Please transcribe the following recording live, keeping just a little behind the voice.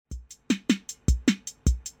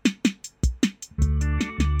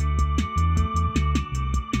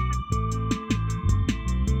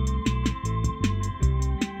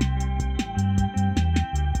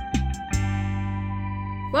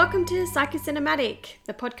Welcome to Psychocinematic,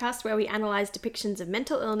 the podcast where we analyse depictions of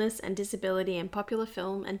mental illness and disability in popular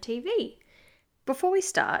film and TV. Before we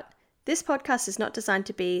start, this podcast is not designed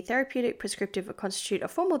to be therapeutic, prescriptive, or constitute a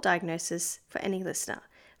formal diagnosis for any listener.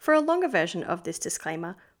 For a longer version of this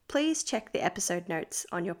disclaimer, please check the episode notes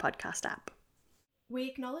on your podcast app. We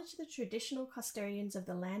acknowledge the traditional custodians of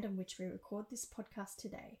the land on which we record this podcast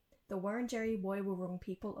today, the Wurundjeri Woi-wurrung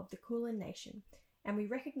people of the Kulin Nation, and we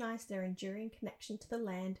recognise their enduring connection to the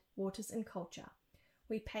land, waters and culture.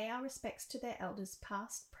 We pay our respects to their elders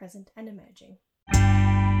past, present and emerging.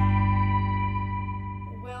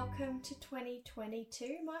 Welcome to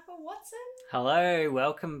 2022, Michael Watson. Hello,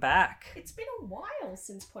 welcome back. It's been a while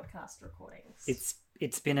since podcast recordings.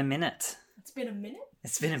 It's been a minute. It's been a minute?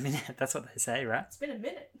 It's been a minute. That's what they say, right? It's been a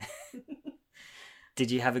minute.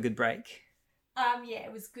 Did you have a good break? Yeah,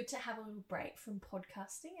 it was good to have a little break from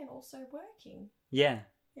podcasting and also working. Yeah.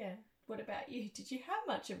 Yeah. What about you? Did you have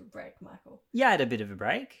much of a break, Michael? Yeah, I had a bit of a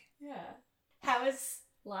break. Yeah. How is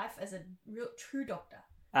life as a real true doctor?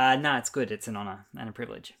 No, it's good. It's an honour and a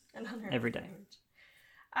privilege. An honour Every and a day.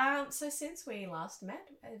 privilege. So since we last met,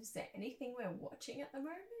 is there anything we're watching at the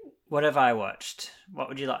moment? What have I watched? What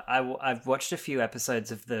would you like? I've watched a few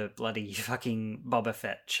episodes of the bloody fucking Boba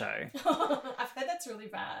Fett show. I've heard that's really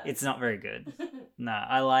bad. It's not very good. No,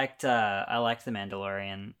 I liked The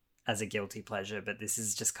Mandalorian as a guilty pleasure, but this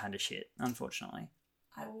is just kind of shit, unfortunately.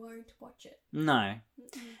 I won't watch it. No.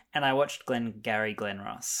 Mm-mm. And I watched Glenn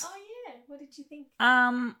Ross. Oh yeah, what did you think?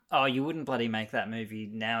 Oh, you wouldn't bloody make that movie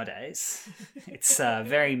nowadays. It's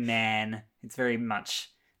very man. It's very much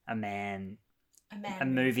a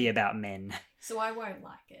movie about men. So I won't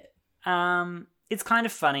like it. It's kind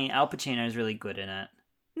of funny. Al Pacino's really good in it.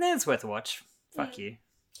 No, it's worth a watch. Fuck you.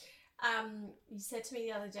 You said to me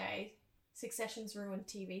the other day, Succession's ruined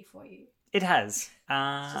TV for you. It has.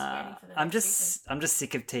 waiting for the I'm next just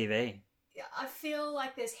sick of TV. Yeah, I feel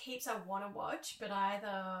like there's heaps I want to watch, but I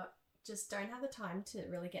either just don't have the time to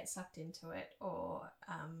really get sucked into it, or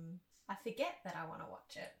I forget that I want to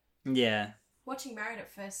watch it. Yeah. Watching Married at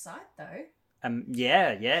First Sight, though.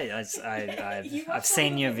 Yeah. I've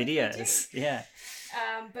seen your You videos. do. Yeah.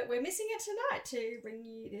 But we're missing it tonight to bring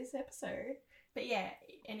you this episode. But yeah,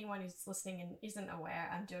 anyone who's listening and isn't aware,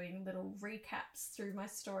 I'm doing little recaps through my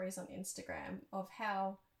stories on Instagram of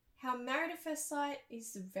how Married at First Sight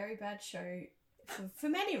is a very bad show for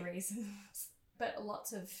many reasons, but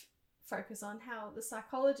lots of focus on how the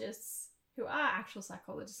psychologists, who are actual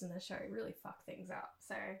psychologists in the show, really fuck things up.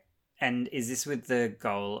 So. And is this with the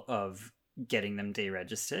goal of getting them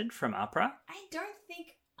deregistered from APRA? I don't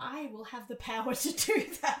think I will have the power to do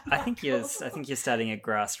that. I think you're Michael. starting a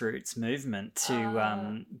grassroots movement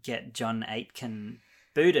to get John Aitken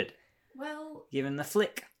booted. Well, Given the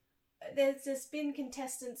flick. there's been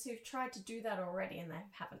contestants who've tried to do that already and they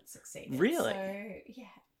haven't succeeded. Really? So yeah.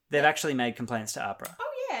 They've actually made complaints to APRA.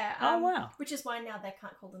 Oh yeah. Oh, wow. Which is why now they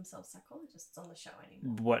can't call themselves psychologists on the show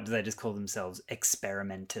anymore. What do they just call themselves?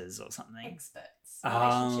 Experimenters or something? Experts.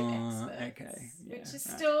 Oh, Relationship experts. okay. Yeah, which is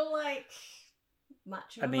right. still like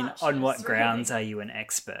much of I a mean, muchness, on what really. grounds are you an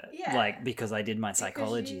expert? Yeah. Like, because I did my Because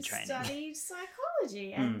psychology you training. studied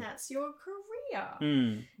psychology and that's your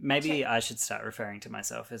career. Maybe I should start referring to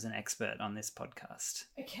myself as an expert on this podcast.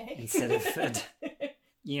 Okay. Instead of,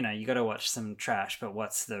 you got to watch some trash, but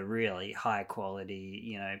what's the really high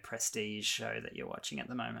quality, prestige show that you're watching at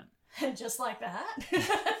the moment? Just like that.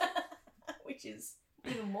 Which is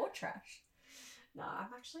even more trash. No, I'm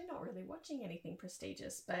actually not really watching anything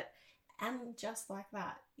prestigious, but And Just Like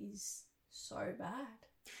That is so bad.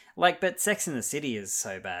 But Sex and the City is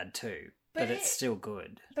so bad too, but it's still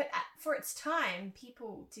good. But for its time,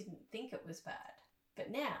 people didn't think it was bad.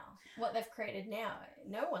 But now, what they've created now,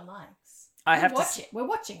 no one likes. We're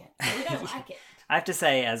watching it. But we don't like it. I have to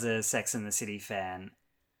say, as a Sex and the City fan,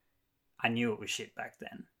 I knew it was shit back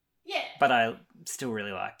then. Yeah. But I still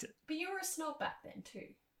really liked it. But you were a snob back then too.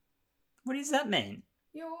 What does that mean?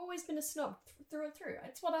 You've always been a snob through and through.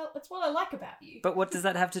 It's what I like about you. But what does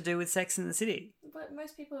that have to do with Sex and the City? But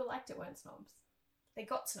most people who liked it weren't snobs. They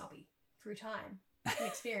got snobby through time and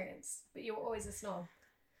experience. But you were always a snob.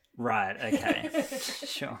 Right, okay.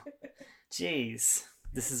 Sure. Jeez.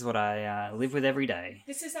 This is what I live with every day.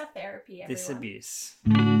 This is our therapy, everyone. This abuse.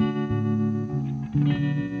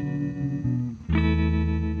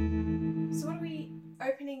 So what are we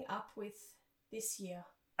opening up with this year?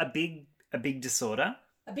 A big disorder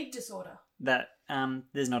A big disorder. that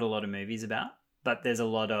there's not a lot of movies about, but there's a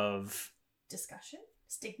lot of Discussion?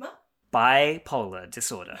 Stigma? bipolar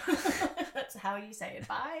disorder. That's how you say it.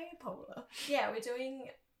 Bipolar. Yeah, we're doing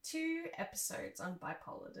 2 episodes on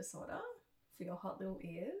bipolar disorder. for your hot little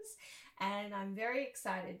ears. And I'm very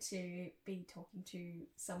excited to be talking to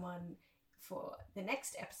someone for the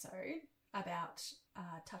next episode about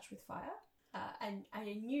Touch with Fire. And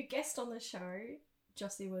a new guest on the show,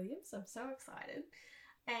 Josie Williams. I'm so excited.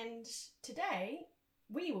 And today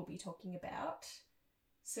we will be talking about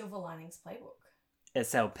Silver Linings Playbook.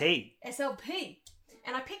 SLP.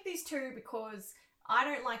 And I picked these two because I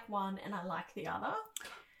don't like one and I like the other.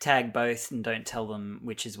 Tag both and don't tell them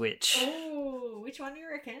which is which. Ooh, which one do you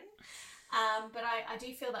reckon? But I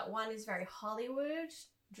do feel that one is very Hollywood,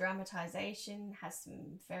 dramatization, has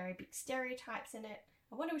some very big stereotypes in it.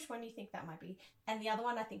 I wonder which one you think that might be. And the other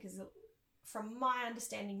one I think is, from my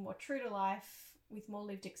understanding, more true to life, with more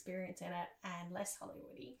lived experience in it and less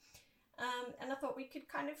Hollywoody. And I thought we could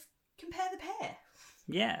kind of compare the pair.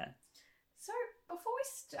 Yeah. So before we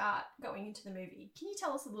start going into the movie, can you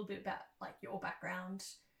tell us a little bit about like your background?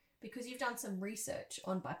 Because you've done some research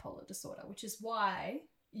on bipolar disorder, which is why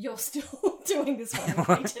you're still doing this one with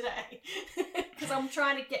me today. Because I'm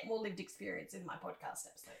trying to get more lived experience in my podcast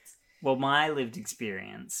episodes. Well, my lived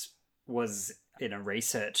experience was in a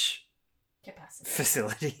research capacity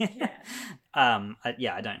facility. Yeah.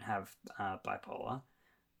 I don't have bipolar.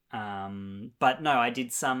 But no, I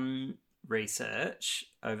did some research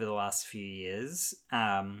over the last few years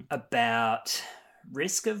about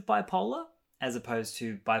risk of bipolar as opposed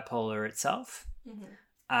to bipolar itself.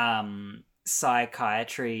 Mm-hmm.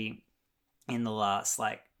 Psychiatry in the last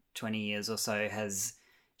 20 years or so has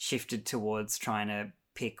shifted towards trying to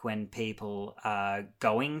pick when people are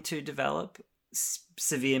going to develop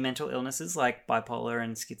severe mental illnesses like bipolar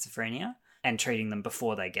and schizophrenia and treating them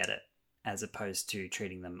before they get it as opposed to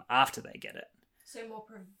treating them after they get it. So more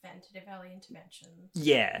preventative early intervention.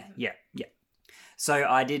 Yeah. So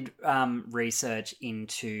I did research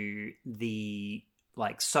into the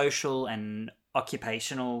social and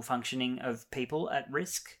occupational functioning of people at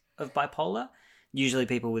risk of bipolar, usually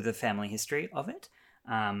people with a family history of it,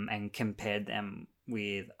 and compared them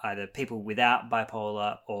with either people without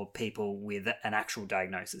bipolar or people with an actual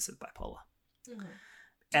diagnosis of bipolar. Mm-hmm.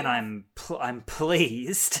 And I'm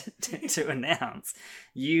pleased to announce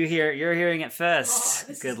you're hearing it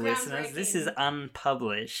first, good listeners. This is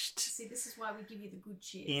unpublished. See, this is why we give you the good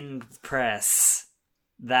shit. In press,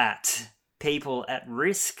 that people at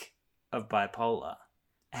risk of bipolar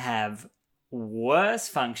have worse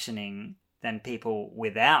functioning than people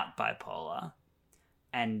without bipolar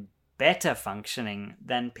and better functioning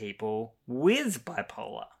than people with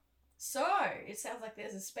bipolar. So, it sounds like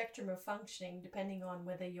there's a spectrum of functioning depending on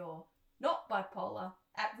whether you're not bipolar,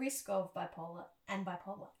 at risk of bipolar, and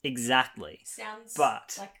bipolar. Exactly. Sounds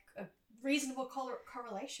like a reasonable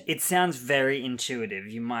correlation. It sounds very intuitive.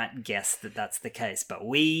 You might guess that that's the case, but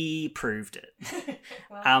we proved it.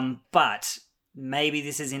 Well, but maybe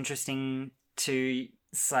this is interesting to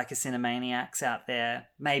psychocinemaniacs out there.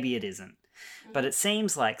 Maybe it isn't. But it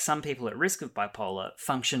seems like some people at risk of bipolar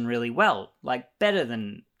function really well, better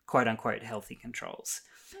than quote-unquote healthy controls.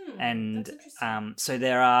 And so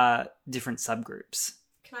there are different subgroups.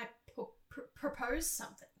 Can I propose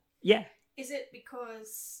something? Yeah. Is it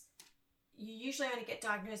because you usually only get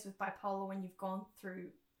diagnosed with bipolar when you've gone through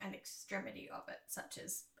an extremity of it, such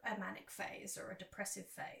as a manic phase or a depressive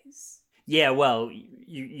phase? Yeah, well,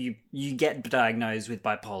 you get diagnosed with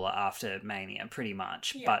bipolar after mania, pretty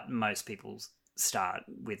much, but most people start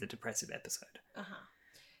with a depressive episode.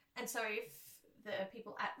 And so if the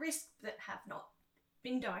people at risk that have not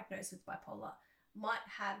been diagnosed with bipolar might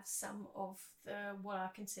have some of the what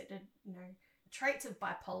are considered, traits of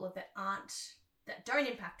bipolar that don't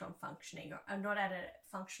impact on functioning or are not at a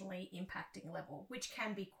functionally impacting level, which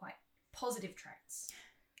can be quite positive traits.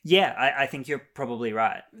 Yeah, I think you're probably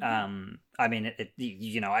right. Mm-hmm. I mean,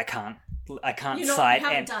 I can't You cite.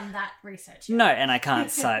 haven't done that research yet. No, and I can't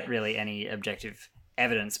cite really any objective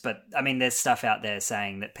evidence. But I mean, there's stuff out there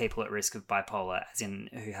saying that people at risk of bipolar, as in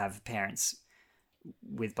who have parents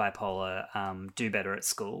with bipolar, do better at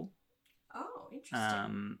school. Oh,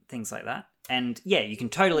 interesting. Things like that. And yeah, you can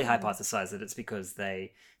totally hypothesize that it's because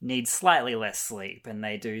they need slightly less sleep and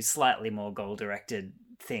they do slightly more goal-directed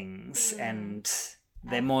things and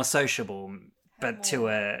they're more sociable, but to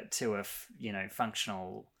a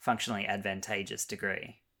functionally advantageous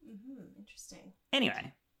degree. Interesting.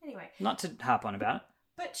 Anyway, not to harp on about it.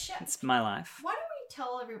 But it's my life. Why don't we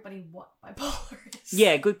tell everybody what bipolar is?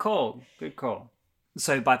 Yeah, good call.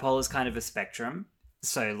 So bipolar is kind of a spectrum.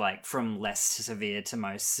 So from less severe to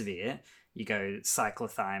most severe, you go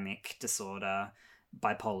cyclothymic disorder,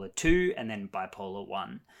 bipolar 2, and then bipolar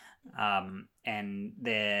 1. And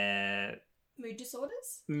they're mood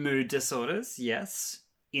disorders? Mood disorders, yes.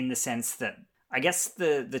 In the sense that I guess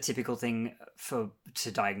the typical thing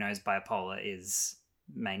to diagnose bipolar is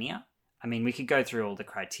mania. I mean, we could go through all the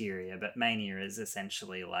criteria, but mania is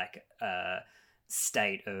essentially like a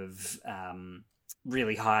state of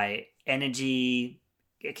really high energy.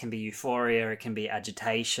 It can be euphoria, it can be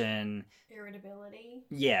agitation, irritability.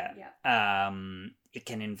 Yeah. It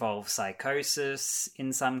can involve psychosis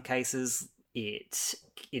in some cases. It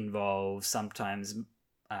involves sometimes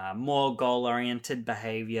more goal-oriented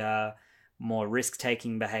behavior, more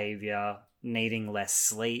risk-taking behavior, needing less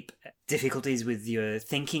sleep, difficulties with your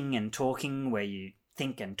thinking and talking, where you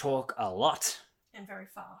think and talk a lot. And very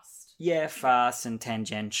fast. Yeah, fast and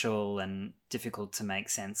tangential and difficult to make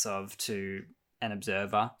sense of to an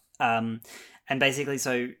observer. And basically,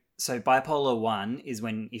 so bipolar 1 is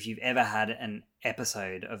when, if you've ever had an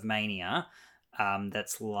episode of mania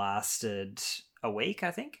that's lasted a week, I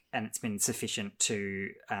think, and it's been sufficient to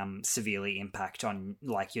severely impact on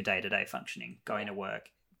like your day-to-day functioning, going to work,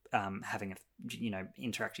 having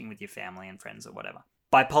interacting with your family and friends or whatever.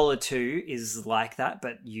 Bipolar 2 is like that,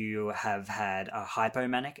 but you have had a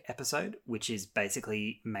hypomanic episode, which is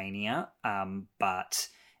basically mania, but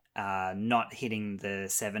not hitting the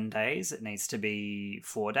 7 days. It needs to be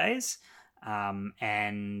 4 days.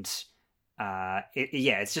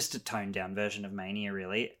 It's just a toned down version of mania,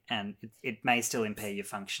 really, and it may still impair your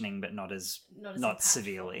functioning, but not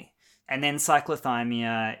severely. And then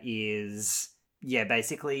cyclothymia is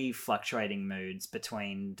basically fluctuating moods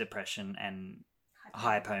between depression and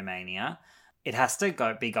hypomania. It has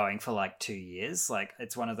to be going for like 2 years. Like,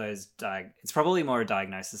 it's one of those it's probably more a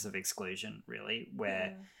diagnosis of exclusion, really,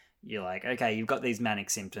 where you're like, okay, you've got these manic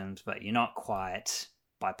symptoms, but you're not quite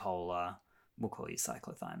bipolar. We'll call you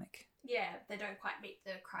cyclothymic. Yeah, they don't quite meet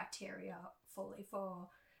the criteria fully for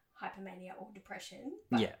hypomania or depression.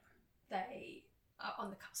 But they are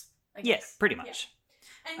on the cusp, I guess. Yeah, pretty much.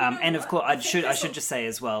 Yeah. And of course, I should just say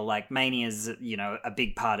as well, like, mania is, a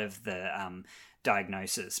big part of the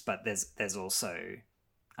diagnosis, but there's also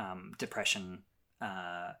depression.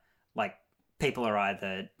 Like, people are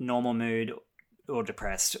either normal mood or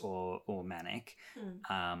depressed or manic,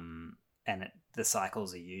 and the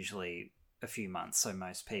cycles are usually a few months. So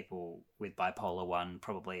most people with bipolar 1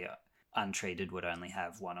 probably untreated would only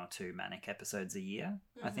have 1 or 2 manic episodes a year.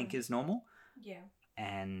 I think is normal. Yeah.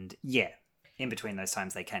 And in between those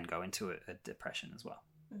times they can go into a depression as well.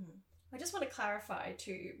 I just want to clarify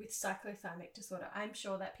too, with cyclothymic disorder, I'm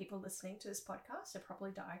sure that people listening to this podcast are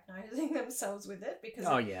probably diagnosing themselves with it, because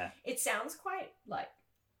it sounds quite like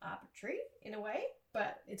arbitrary in a way,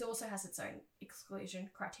 but it also has its own exclusion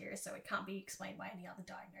criteria, so it can't be explained by any other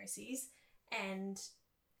diagnoses. And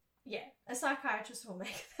a psychiatrist will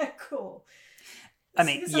make that call. I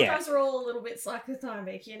mean, sometimes we're all a little bit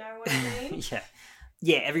psychothymic, you know what I mean?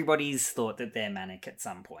 Everybody's thought that they're manic at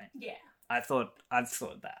some point. I've thought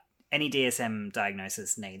that any DSM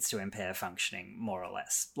diagnosis needs to impair functioning more or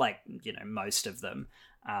less, like, most of them,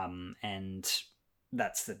 and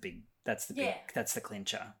that's the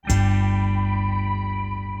clincher.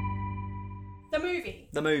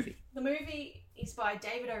 The movie is by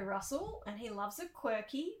David O. Russell, and he loves a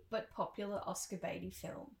quirky but popular Oscar Beatty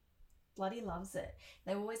film. Bloody loves it.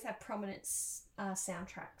 They always have prominent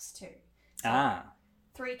soundtracks too. So,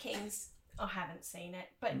 Three Kings, I haven't seen it,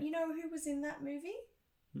 but you know who was in that movie?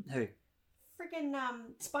 Who? Friggin'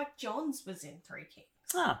 Spike Jonze was in Three Kings.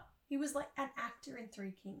 He was like an actor in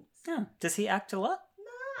Three Kings. Does he act a lot?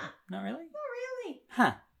 Nah. Not really? Not really.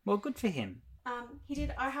 Huh. Well, good for him. He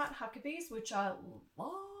did I Heart Huckabees, which I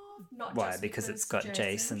love. Why? Because it's got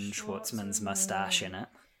Jason Schwartzman's mustache in it.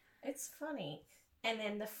 It's funny. And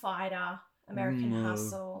then The Fighter, American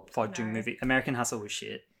Hustle. Fighting movie. American Hustle was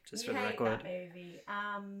shit, just for the record. That movie.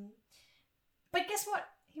 But guess what?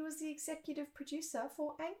 He was the executive producer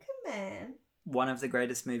for Anchorman. One of the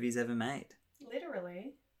greatest movies ever made.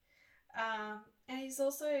 Literally. And he's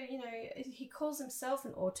also, he calls himself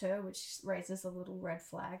an auteur, which raises a little red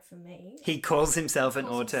flag for me. He calls himself an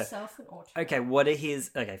auteur. Okay, what are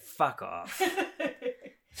his... Okay, fuck off.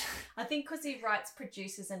 I think because he writes,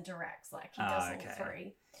 produces, and directs. Like, he does all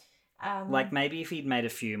three. Like, maybe if he'd made a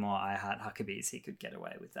few more I Heart Huckabees, he could get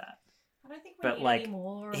away with that. I don't think we need any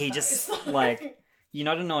more of he those. Just, like... You're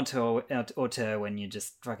not an auteur when you're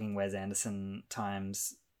just fucking Wes Anderson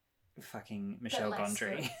times fucking Michel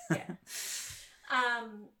Gondry.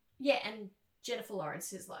 And Jennifer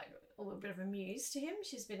Lawrence is like a little bit of a muse to him.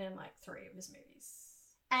 She's been in like 3 of his movies.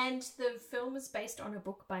 And the film is based on a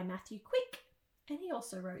book by Matthew Quick. And he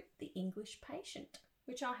also wrote The English Patient,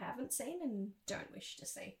 which I haven't seen and don't wish to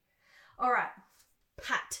see. All right.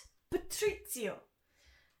 Patrizio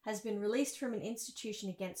has been released from an institution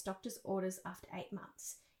against doctor's orders after 8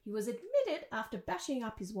 months. He was admitted after bashing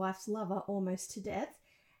up his wife's lover almost to death,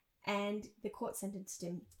 and the court sentenced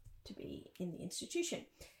him to be in the institution.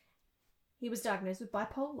 He was diagnosed with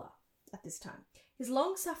bipolar at this time. His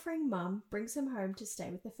long-suffering mum brings him home to stay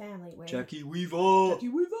with the family. Jackie Weaver!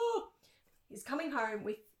 He's coming home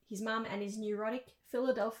with his mum and his neurotic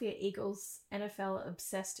Philadelphia Eagles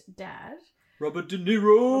NFL-obsessed dad. Robert De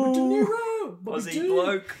Niro! Aussie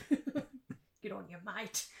bloke. Good on you,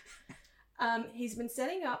 mate. He's been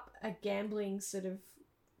setting up a gambling sort of,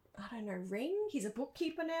 ring. He's a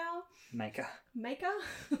bookkeeper now.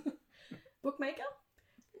 Bookmaker.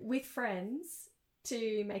 With friends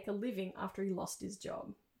to make a living after he lost his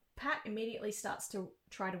job. Pat immediately starts to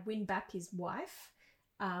try to win back his wife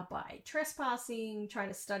by trespassing, trying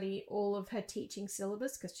to study all of her teaching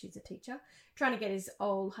syllabus because she's a teacher, trying to get his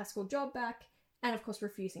old high school job back, and of course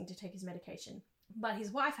refusing to take his medication. But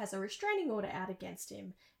his wife has a restraining order out against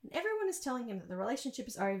him, and everyone is telling him that the relationship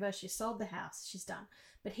is over, she sold the house, she's done.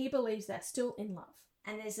 But he believes they're still in love.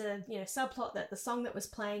 And there's a subplot that the song that was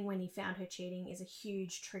playing when he found her cheating is a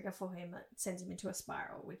huge trigger for him that sends him into a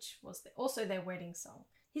spiral, which was also their wedding song.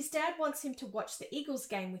 His dad wants him to watch the Eagles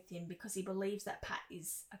game with him because he believes that Pat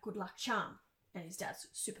is a good luck charm, and his dad's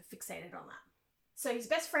super fixated on that. So his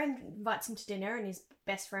best friend invites him to dinner, and his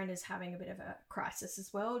best friend is having a bit of a crisis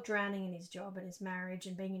as well, drowning in his job and his marriage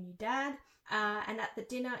and being a new dad. And at the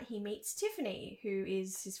dinner, he meets Tiffany, who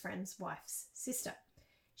is his friend's wife's sister.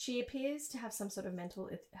 She appears to have some sort of mental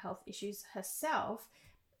health issues herself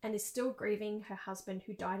and is still grieving her husband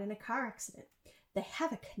who died in a car accident. They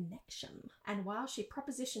have a connection. And while she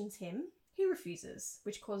propositions him, he refuses,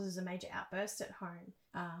 which causes a major outburst at home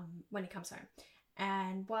when he comes home.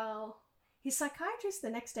 And while his psychiatrist the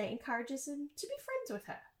next day encourages him to be friends with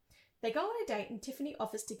her. They go on a date and Tiffany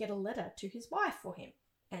offers to get a letter to his wife for him.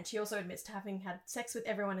 And she also admits to having had sex with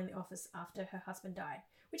everyone in the office after her husband died,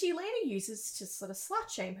 which he later uses to sort of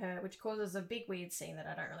slut-shame her, which causes a big weird scene that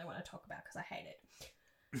I don't really want to talk about because I hate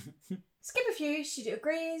it. Skip a few, she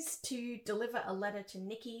agrees to deliver a letter to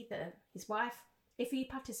Nikki, his wife, if he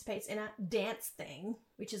participates in a dance thing,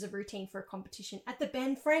 which is a routine for a competition at the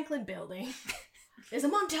Ben Franklin building. There's a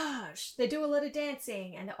montage. They do a lot of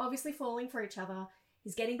dancing and they're obviously falling for each other.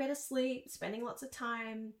 He's getting better sleep, spending lots of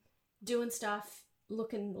time, doing stuff,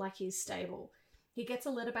 looking like he's stable. He gets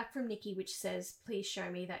a letter back from Nikki which says, please show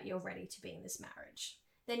me that you're ready to be in this marriage.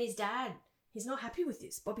 Then his dad, he's not happy with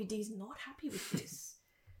this. Bobby D's not happy with this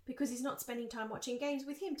because he's not spending time watching games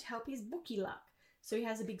with him to help his bookie luck. So he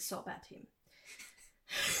has a big sob at him.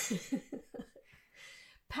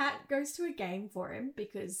 Pat goes to a game for him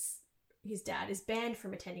because his dad is banned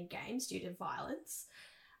from attending games due to violence.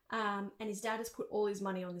 And his dad has put all his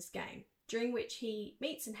money on this game, during which he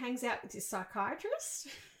meets and hangs out with his psychiatrist,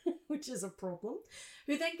 which is a problem,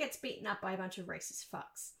 who then gets beaten up by a bunch of racist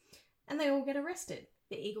fucks. And they all get arrested.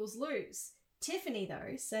 The Eagles lose. Tiffany,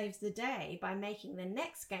 though, saves the day by making the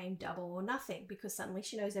next game double or nothing because suddenly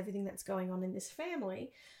she knows everything that's going on in this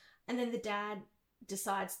family. And then the dad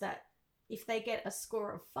decides that if they get a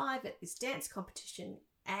score of 5 at this dance competition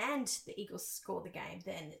and the Eagles score the game,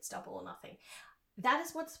 then it's double or nothing. That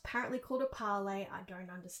is what's apparently called a parlay. I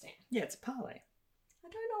don't understand. Yeah, it's a parlay. I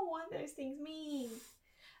don't know what those things mean.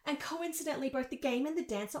 And coincidentally, both the game and the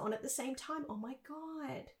dance are on at the same time. Oh my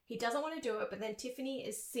god. He doesn't want to do it, but then Tiffany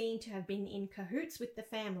is seen to have been in cahoots with the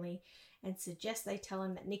family and suggests they tell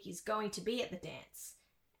him that Nikki's going to be at the dance.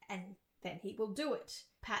 And then he will do it.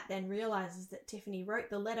 Pat then realizes that Tiffany wrote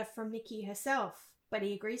the letter from Nikki herself, but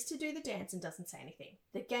he agrees to do the dance and doesn't say anything.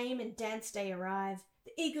 The game and dance day arrive.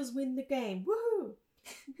 The Eagles win the game. Woohoo!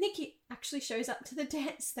 Nikki actually shows up to the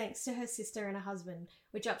dance thanks to her sister and her husband,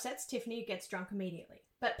 which upsets Tiffany, who gets drunk immediately.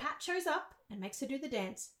 But Pat shows up and makes her do the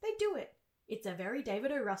dance. They do it. It's a very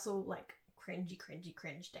David O. Russell, cringy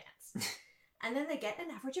dance. And then they get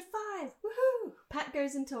an average of 5. Woohoo! Pat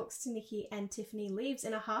goes and talks to Nikki and Tiffany leaves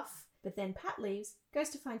in a huff, but then Pat leaves, goes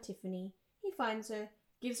to find Tiffany. He finds her,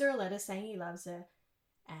 gives her a letter saying he loves her,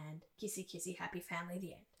 and kissy kissy happy family,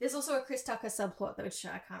 the end. There's also a Chris Tucker subplot which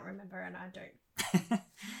I can't remember and I don't.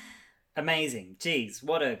 Amazing. Jeez,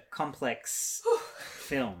 what a complex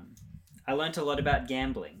film. I learnt a lot about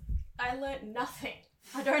gambling. I learnt nothing.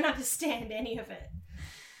 I don't understand any of it.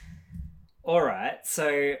 Alright,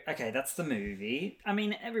 so, okay, that's the movie. I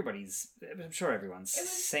mean, I'm sure everyone's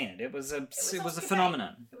seen it. It was a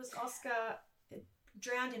phenomenon. It was Oscar,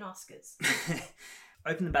 drowned in Oscars.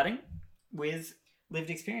 Open the batting with lived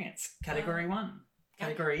experience. Category 1.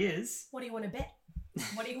 Category is... What do you want to bet?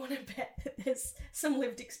 What do you want to bet that there's some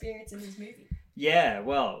lived experience in this movie? Yeah,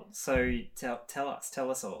 well, so tell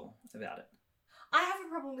us all about it. I have a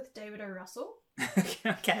problem with David O. Russell.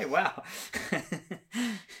 Okay, wow.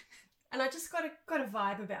 And I just got a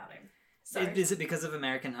vibe about him. So Is it because of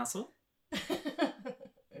American Hustle? it's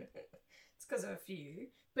because of a few.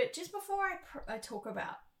 But just before I talk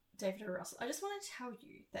about David O. Russell, I just want to tell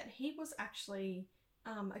you that he was actually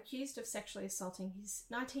accused of sexually assaulting his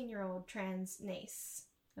 19-year-old trans niece.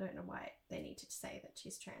 I don't know why they need to say that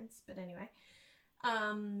she's trans, but anyway.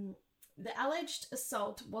 The alleged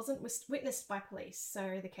assault wasn't witnessed by police,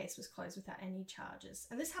 so the case was closed without any charges.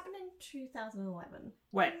 And this happened in 2011.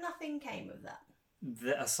 Wait. Nothing came of that.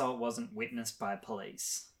 The assault wasn't witnessed by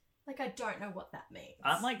police. Like, I don't know what that means.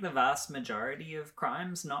 Aren't, like, the vast majority of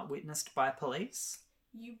crimes not witnessed by police?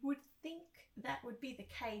 You would think that would be the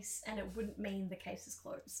case, and it wouldn't mean the case is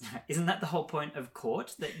closed. Isn't that the whole point of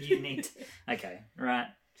court? That you need to... Okay, right.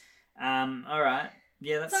 All right.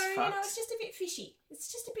 Yeah, that's fucked. It's just a bit fishy.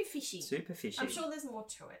 It's just a bit fishy. Super fishy. I'm sure there's more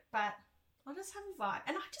to it, but I just have a vibe.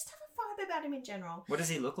 And I just have a vibe about him in general. What does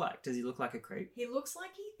he look like? Does he look like a creep? He looks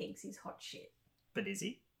like he thinks he's hot shit. But is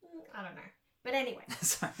he? I don't know. But anyway,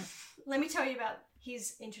 Sorry. let me tell you about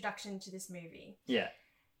his introduction to this movie. Yeah.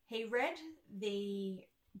 He read the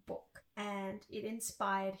book and it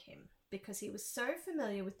inspired him because he was so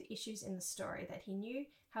familiar with the issues in the story that he knew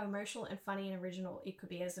how emotional and funny and original it could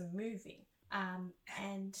be as a movie. How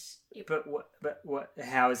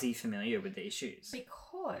is he familiar with the issues?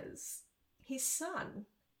 Because his son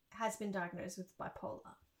has been diagnosed with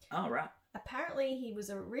bipolar. Oh, right. Apparently, he was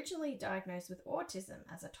originally diagnosed with autism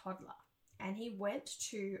as a toddler, and he went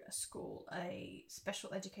to a school, a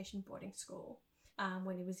special education boarding school,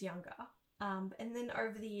 when he was younger. And then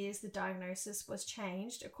over the years, the diagnosis was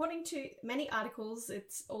changed. According to many articles, the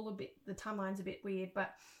timeline's a bit weird,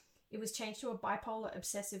 but it was changed to a bipolar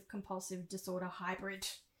obsessive compulsive disorder hybrid.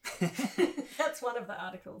 That's one of the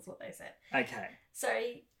articles, what they said. Okay.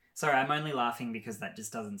 Sorry, I'm only laughing because that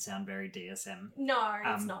just doesn't sound very DSM. No,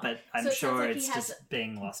 it's not. But I'm sure it's just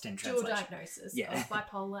being lost in translation. Dual diagnosis of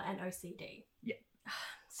bipolar and OCD. Yeah.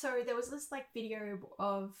 So there was this video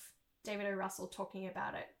of David O. Russell talking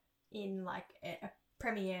about it in a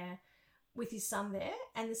premiere with his son there,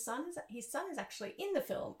 and his son is actually in the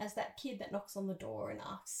film as that kid that knocks on the door and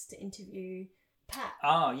asks to interview Pat.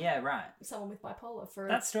 Oh yeah, right. Someone with bipolar for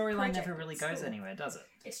that storyline never really goes anywhere, does it?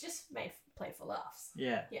 It's just played for laughs.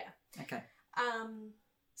 Yeah. Yeah. Okay.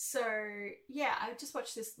 So yeah, I just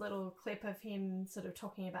watched this little clip of him sort of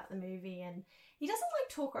talking about the movie, and he doesn't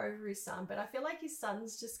talk over his son, but I feel like his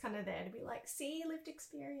son's just kind of there to be like, see, lived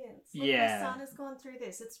experience. Look, my son has gone through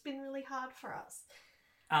this. It's been really hard for us.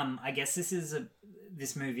 I guess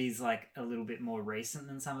this movie's a little bit more recent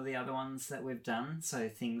than some of the other ones that we've done. So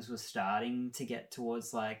things were starting to get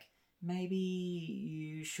towards maybe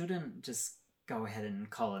you shouldn't just go ahead and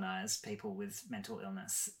colonize people with mental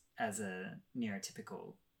illness as a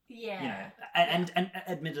neurotypical. Yeah. And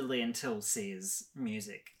admittedly until Sia's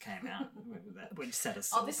music came out, which set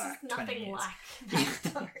us all back 20 years. This is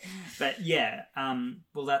nothing like that. But yeah,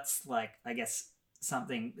 well that's I guess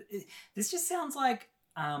something. This just sounds like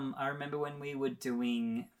I remember when we were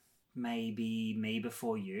doing maybe Me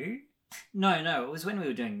Before You. No, it was when we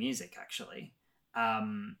were doing music actually.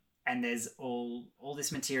 And there's all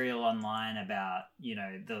this material online about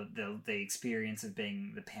the experience of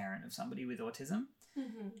being the parent of somebody with autism,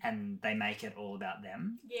 and they make it all about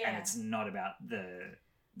them. Yeah. And it's not about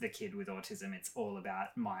the kid with autism. It's all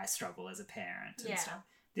about my struggle as a parent and stuff.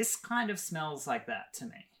 This kind of smells like that to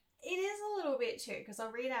me. It is a little bit too, because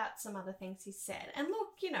I'll read out some other things he said. And look,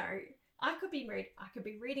 I could be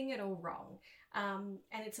reading it all wrong. And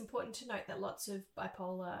it's important to note that lots of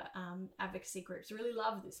bipolar advocacy groups really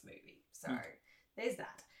love this movie. So there's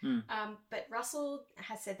that. But Russell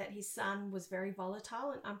has said that his son was very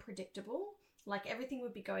volatile and unpredictable. Everything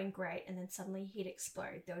would be going great, and then suddenly he'd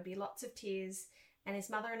explode. There would be lots of tears, and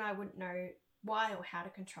his mother and I wouldn't know why or how to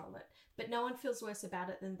control it. But no one feels worse about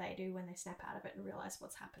it than they do when they snap out of it and realise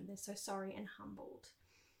what's happened. They're so sorry and humbled.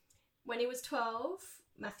 When he was 12,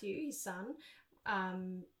 Matthew, his son,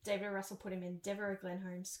 David O. Russell put him in Devereux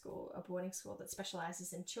Glenholm School, a boarding school that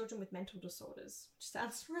specialises in children with mental disorders, which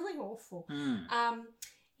sounds really awful.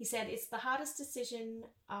 He said, "It's the hardest decision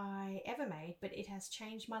I ever made, but it has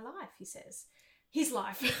changed my life," he says. His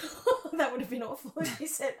life. That would have been awful if he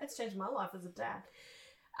said, "It's changed my life as a dad."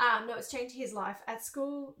 No, it's changed his life. At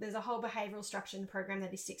school, there's a whole behavioural structure and program that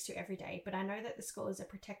he sticks to every day, but I know that the school is a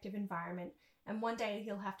protective environment, and one day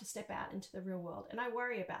he'll have to step out into the real world, and I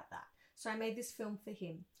worry about that. So I made this film for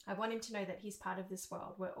him. I want him to know that he's part of this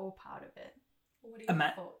world. We're all part of it. What are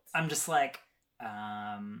your thoughts? I'm just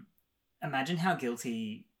imagine how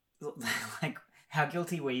guilty, how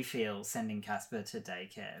guilty we feel sending Casper to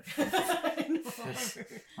daycare for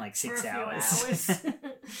 6 hours.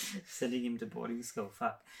 Sending him to boarding school.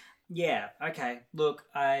 Fuck. Yeah. Okay. Look,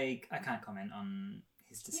 I can't comment on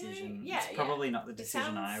his decision. Yeah, it's probably not the It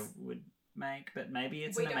decision I sounds- would make, but maybe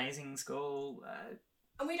it's We an don't- amazing school.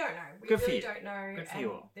 And we don't know. We Good for really you. don't know. Good for and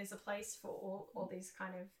you all. There's a place for all these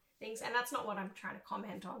kind of things. And that's not what I'm trying to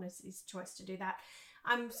comment on, is his choice to do that.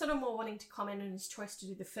 I'm sort of more wanting to comment on his choice to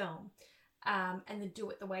do the film and then do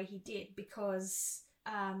it the way he did. Because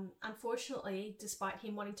unfortunately, despite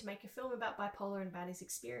him wanting to make a film about bipolar and about his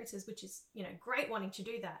experiences, which is, great wanting to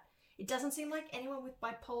do that, it doesn't seem like anyone with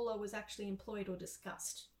bipolar was actually employed or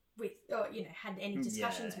discussed with, or, had any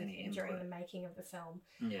discussions with any him during input. the making of the film.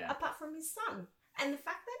 Yeah. Apart from his son. And the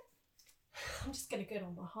fact that, I'm just going to get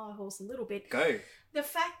on my high horse a little bit. Go. The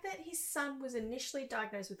fact that his son was initially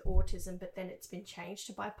diagnosed with autism, but then it's been changed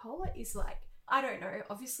to bipolar is like, I don't know.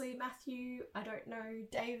 Obviously, Matthew, I don't know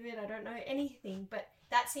David, I don't know anything, but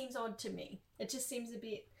that seems odd to me. It just seems a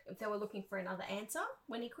bit, if they were looking for another answer,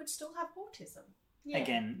 when he could still have autism. Yeah.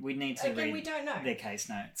 Again, we need to read we don't know. their case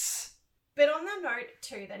notes. But on the note,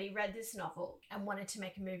 too, that he read this novel and wanted to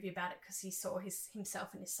make a movie about it because he saw himself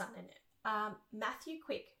and his son in it. Matthew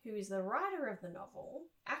Quick, who is the writer of the novel,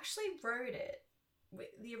 actually wrote it.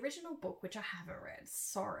 The original book, which I haven't read,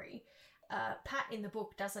 sorry. Pat in the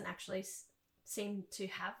book doesn't actually seem to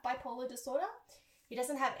have bipolar disorder. He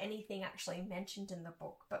doesn't have anything actually mentioned in the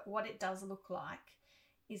book, but what it does look like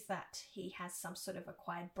is that he has some sort of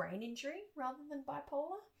acquired brain injury rather than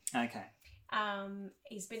bipolar. Okay.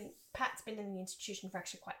 Pat's been in the institution for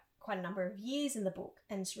actually quite a number of years in the book,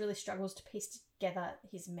 and really struggles to piece together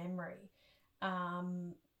his memory.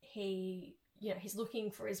 He's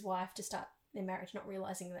looking for his wife to start their marriage, not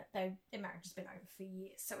realizing that their marriage has been over for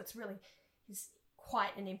years. So it's really he's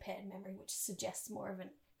quite an impaired memory, which suggests more of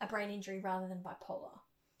a brain injury rather than bipolar.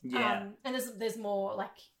 Yeah. And there's more,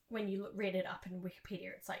 like, when you read it up in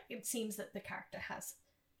Wikipedia, it's like it seems that the character has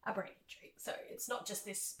a brain injury. So it's not just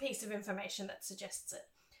this piece of information that suggests it.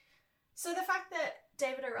 So the fact that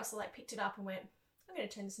David O. Russell picked it up and went, I'm going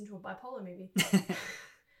to turn this into a bipolar movie.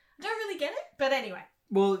 I don't really get it, but anyway.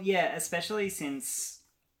 Well, yeah, especially since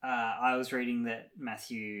I was reading that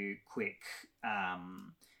Matthew Quick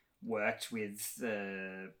worked with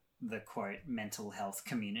the quote mental health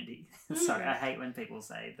community. Sorry, I hate when people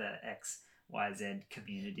say the XYZ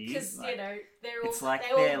community. Because,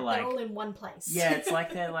 they're all in one place. Yeah, it's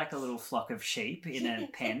like they're like a little flock of sheep in a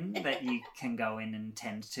pen that you can go in and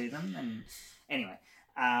tend to them. And anyway.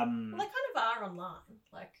 Well, they kind of are online.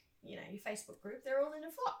 Like, your Facebook group, they're all in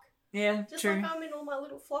a flock. Yeah, Just true. like I'm in all my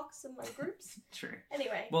little flocks and my groups. True.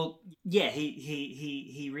 Anyway. Well, yeah,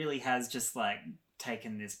 he really has just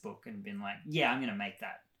taken this book and been like, yeah, I'm going to make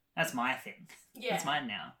that. That's my thing. Yeah. It's mine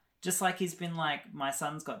now. Just like he's been like, my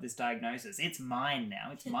son's got this diagnosis. It's mine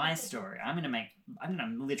now. It's my story. I'm going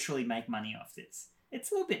to literally make money off this.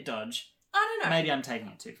 It's a little bit dodge. I don't know. Maybe I'm taking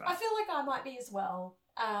it too far. I feel like I might be as well.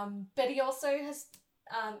 But he also has...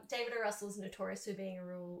 David O. Russell's notorious for being a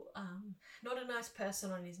real not a nice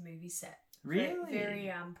person on his movie set. Really?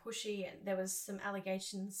 Very pushy, and there was some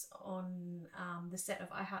allegations on the set of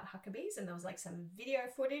I Heart Huckabees, and there was some video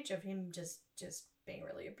footage of him just being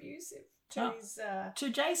really abusive to his... To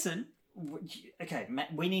Jason? Okay,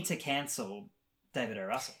 we need to cancel David O.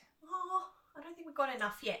 Russell. Oh, I don't think we've got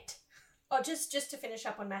enough yet. Oh, just to finish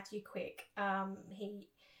up on Matthew Quick,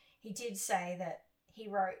 he did say that he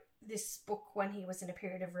wrote this book when he was in a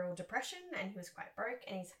period of real depression and he was quite broke,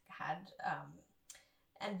 and he's had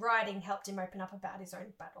and writing helped him open up about his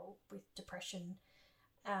own battle with depression,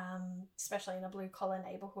 especially in a blue collar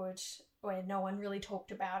neighborhood where no one really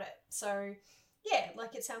talked about it. So yeah,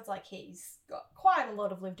 it sounds like he's got quite a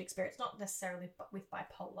lot of lived experience, not necessarily with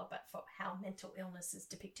bipolar, but for how mental illness is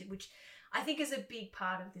depicted, which I think is a big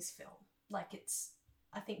part of this film.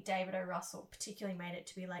 I think David O. Russell particularly made it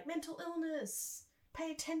to be mental illness,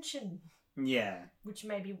 pay attention. Yeah. Which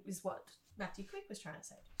maybe is what Matthew Quick was trying to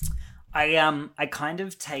say. I kind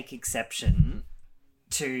of take exception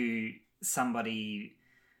to somebody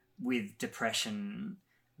with depression,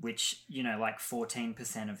 which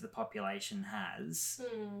 14% of the population has,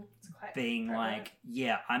 It's quite being prevalent.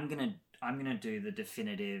 yeah, I'm gonna do the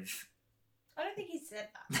definitive. I don't think he said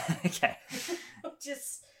that. Okay.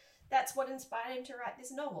 Just that's what inspired him to write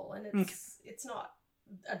this novel, and it's not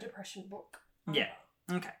a depression book. Yeah.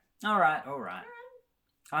 Okay. All right.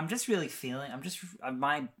 I'm just really feeling. You're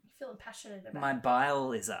feeling passionate about my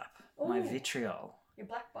bile is up. My Ooh. vitriol. your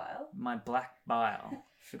black bile. My black bile.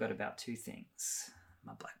 Forgot about two things.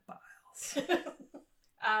 My black biles.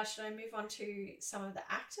 Should I move on to some of the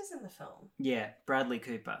actors in the film? Yeah, Bradley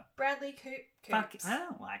Cooper. Bradley Cooper. Fuck, I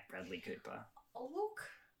don't like Bradley Cooper. Oh, look,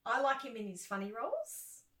 I like him in his funny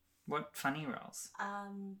roles. What funny roles?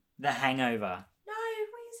 No, The Hangover.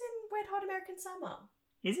 he's in Wet Hot American Summer.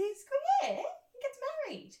 Is he? He's good, yeah. He gets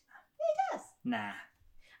married. Yeah, he does. Nah.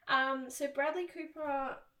 So Bradley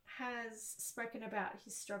Cooper has spoken about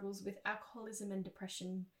his struggles with alcoholism and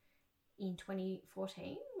depression in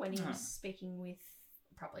 2014 when he was speaking with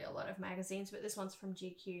probably a lot of magazines, but this one's from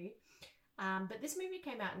GQ. But this movie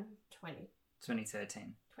came out in 2013.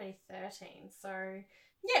 2013. So,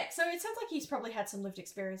 yeah, so it sounds like he's probably had some lived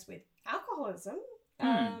experience with alcoholism.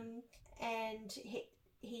 And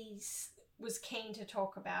he was keen to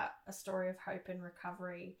talk about a story of hope and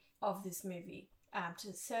recovery of this movie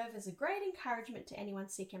to serve as a great encouragement to anyone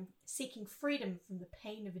seeking freedom from the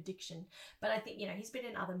pain of addiction. But I think, he's been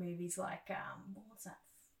in other movies like, what's that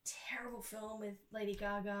terrible film with Lady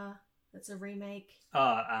Gaga that's a remake?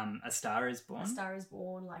 A Star is Born? A Star is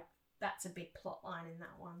Born, like, that's a big plot line in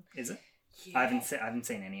that one. Is it? Yeah. I haven't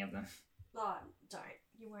seen any of them. Oh, don't.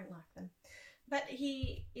 You won't like them. But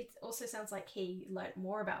it also sounds like he learnt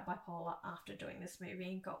more about bipolar after doing this movie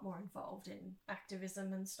and got more involved in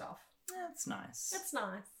activism and stuff. That's nice. That's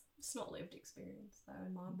nice. It's not lived experience, though,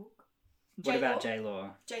 in my book. What about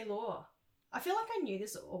J-Law? J-Law. I feel like I knew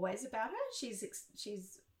this always about her. She's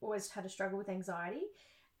always had a struggle with anxiety,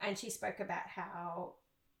 and she spoke about how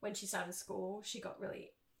when she started school, she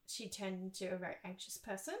turned into a very anxious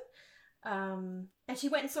person. And she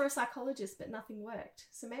went and saw a psychologist, but nothing worked.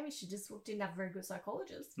 So maybe she just didn't have a very good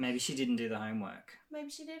psychologist. Maybe she didn't do the homework. Maybe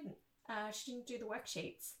she didn't. She didn't do the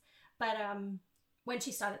worksheets. But when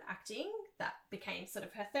she started acting, that became sort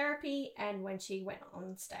of her therapy. And when she went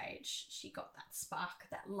on stage, she got that spark,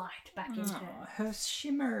 that light back in her. Her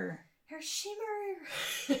shimmer. Her shimmer.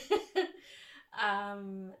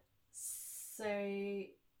 So...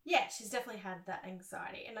 yeah, she's definitely had that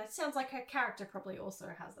anxiety. And it sounds like her character probably also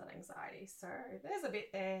has that anxiety. So there's a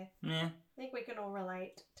bit there. Yeah. I think we can all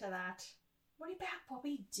relate to that. What about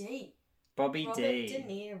Bobby D? Robert De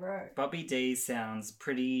Niro. Bobby D sounds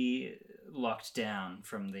pretty locked down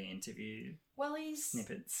from the interview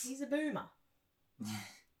snippets. He's a boomer.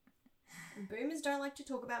 And boomers don't like to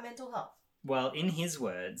talk about mental health. Well, in his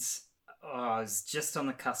words... I was just on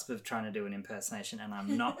the cusp of trying to do an impersonation and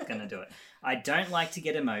I'm not going to do it. I don't like to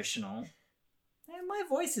get emotional. And my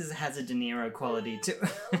voice has a De Niro quality to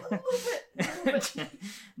it. A little bit.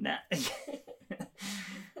 Nah.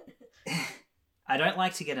 I don't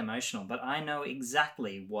like to get emotional, but I know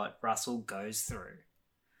exactly what Russell goes through.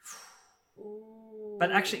 Ooh.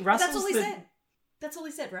 But actually, Russell's... That's all he said. That's all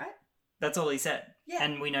he said, right? That's all he said. Yeah.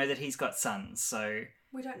 And we know that he's got sons, so...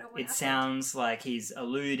 we don't know what it happened. sounds like he's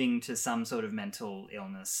alluding to some sort of mental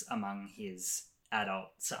illness among his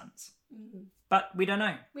adult sons. Mm-hmm. But we don't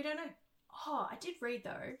know. We don't know. Oh, I did read,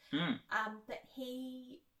 though, that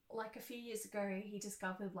he, like, a few years ago, he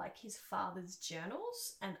discovered, like, his father's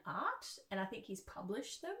journals and art, and I think he's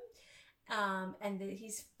published them. And that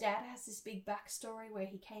his dad has this big backstory where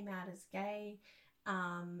he came out as gay,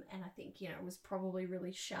 and I think, was probably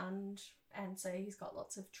really shunned. And so he's got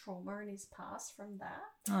lots of trauma in his past from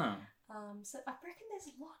that. Oh. So I reckon there's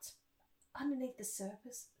lots underneath the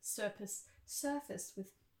surface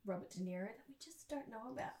with Robert De Niro that we just don't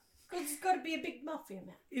know about. Because he's got to be a big mafia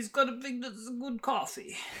man. He's got a big, that's a good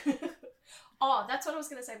coffee. Oh, that's what I was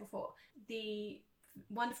going to say before. The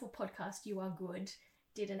wonderful podcast You Are Good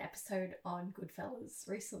did an episode on Goodfellas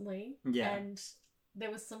recently. Yeah. And there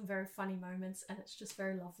was some very funny moments and it's just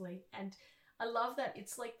very lovely. And I love that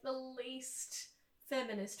it's like the least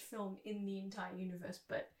feminist film in the entire universe,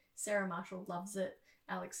 but Sarah Marshall loves it,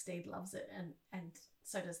 Alex Steed loves it, and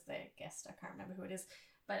so does their guest. I can't remember who it is,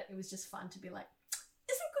 but it was just fun to be like,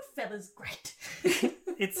 isn't Goodfellas great?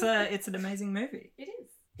 It's an amazing movie. It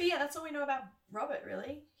is. But yeah, that's all we know about Robert,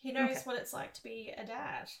 really. He knows what it's like to be a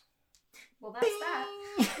dad. Well, that's that.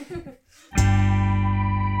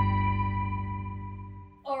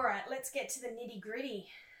 All right, let's get to the nitty-gritty.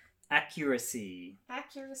 Accuracy.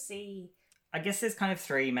 I guess there's kind of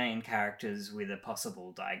three main characters with a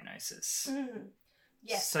possible diagnosis.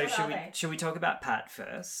 Yes. So should we talk about Pat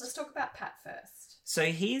first? Let's talk about Pat first. So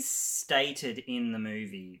he's stated in the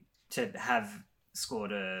movie to have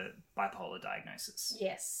scored a bipolar diagnosis.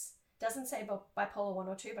 Yes. Doesn't say about bipolar 1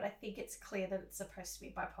 or 2, but I think it's clear that it's supposed to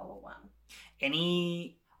be bipolar 1.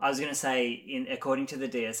 I was going to say, according to the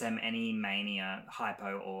DSM, any mania,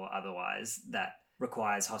 hypo or otherwise, that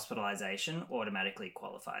requires hospitalization automatically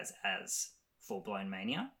qualifies as full-blown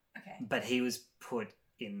mania. Okay. But he was put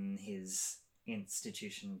in his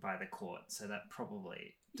institution by the court, so that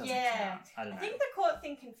probably doesn't count. I don't know. I think the court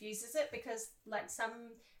thing confuses it because, like,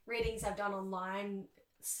 some readings I've done online,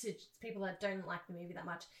 people that don't like the movie that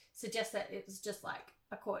much suggest that it was just like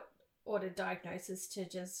a court-ordered diagnosis to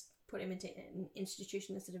just put him into an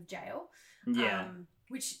institution instead of jail. Yeah.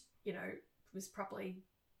 Which, was probably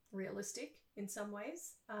realistic in some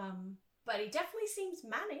ways. But he definitely seems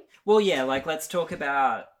manic. Well, yeah, like, let's talk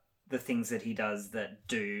about the things that he does that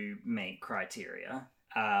do meet criteria.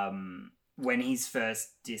 When he's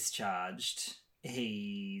first discharged,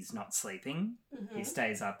 he's not sleeping. Mm-hmm. He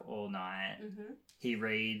stays up all night. Mm-hmm. He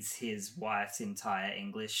reads his wife's entire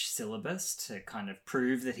English syllabus to kind of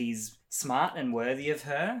prove that he's smart and worthy of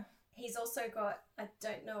her. He's also got, I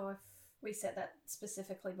don't know if we said that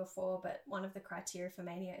specifically before, but one of the criteria for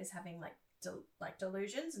mania is having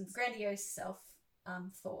delusions and grandiose self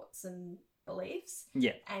thoughts and beliefs.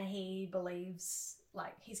 Yeah. And he believes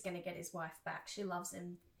he's going to get his wife back. She loves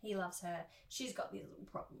him. He loves her. She's got these little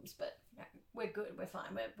problems, but we're good. We're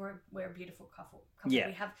fine. We're a beautiful couple. Yeah.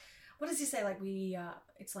 We have, what does he say?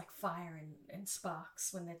 It's like fire and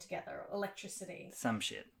sparks when they're together. Electricity. Some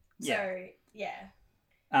shit. Yeah. So yeah.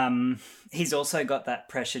 He's also got that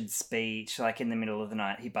pressured speech, in the middle of the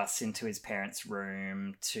night, he busts into his parents'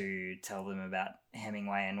 room to tell them about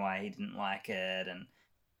Hemingway and why he didn't like it. And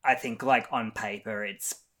I think, on paper,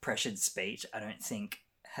 it's pressured speech. I don't think,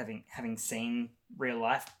 having seen real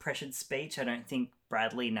life pressured speech, I don't think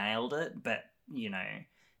Bradley nailed it, but,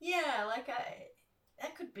 Yeah,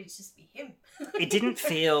 that could just be him. It didn't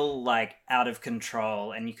feel, out of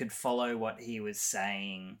control, and you could follow what he was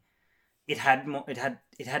saying.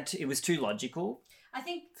 It was too logical. I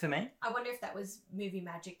think for me. I wonder if that was movie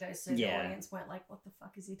magic though, so the audience weren't like, "What the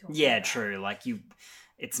fuck is he talking about?" Yeah, true.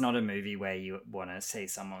 It's not a movie where you want to see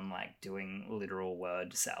someone doing literal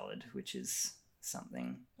word salad, which is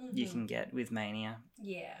something you can get with Mania.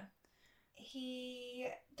 Yeah, he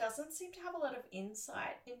doesn't seem to have a lot of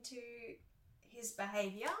insight into his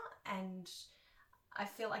behavior, and I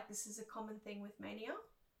feel like this is a common thing with Mania.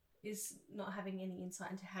 Is not having any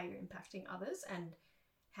insight into how you're impacting others and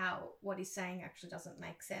how what he's saying actually doesn't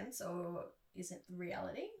make sense or isn't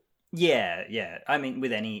reality. Yeah. I mean,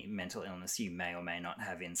 with any mental illness, you may or may not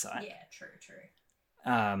have insight. Yeah, true.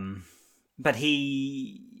 But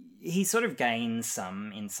he sort of gains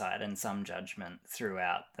some insight and some judgment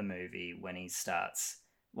throughout the movie when he starts.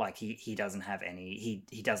 He doesn't have any.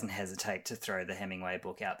 He doesn't hesitate to throw the Hemingway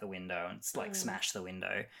book out the window and smash the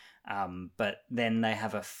window. But then they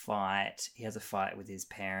have a fight. He has a fight with his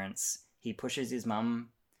parents. He pushes his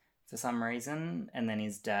mum for some reason, and then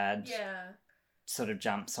his dad sort of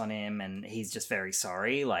jumps on him, and he's just very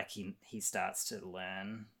sorry. He starts to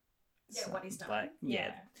learn. What he's done.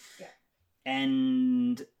 Yeah.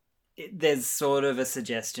 And there's sort of a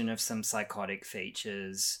suggestion of some psychotic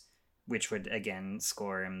features, which would, again,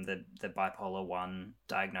 score him the bipolar 1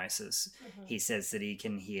 diagnosis. Mm-hmm. He says that he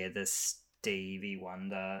can hear the Stevie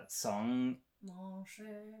Wonder song.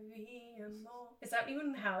 Is that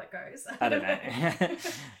even how it goes? I don't know.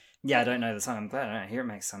 Yeah, I don't know the song. I'm glad I don't hear it.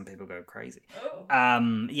 Makes some people go crazy.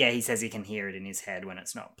 Oh. He says he can hear it in his head when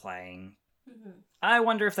it's not playing. Mm-hmm. I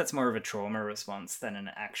wonder if that's more of a trauma response than an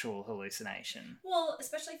actual hallucination. Well,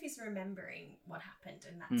 especially if he's remembering what happened,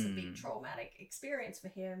 and that's a big traumatic experience for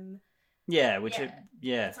him. Yeah,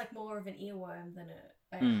 it's more of an earworm than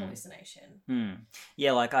a hallucination.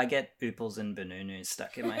 Yeah, I get ooples and banunus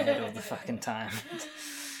stuck in my head all the fucking time.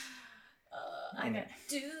 I go,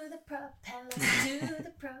 do the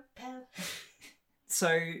propeller.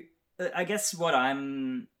 So, I guess what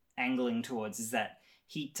I'm angling towards is that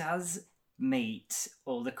he does meet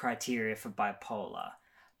all the criteria for bipolar,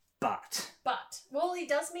 but... Well, he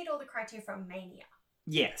does meet all the criteria for mania.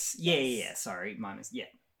 Yes. Yeah. Sorry, my mistake.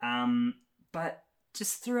 But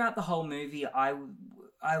just throughout the whole movie, I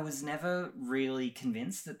was never really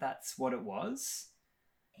convinced that that's what it was.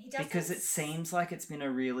 Because it seems like it's been a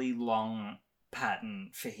really long pattern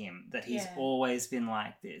for him, that he's always been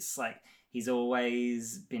like this. He's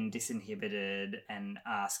always been disinhibited and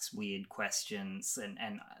asks weird questions and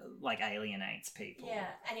alienates people. Yeah,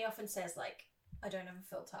 and he often says, I don't have a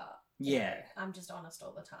filter. Yeah. I'm just honest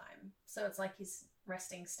all the time. So it's his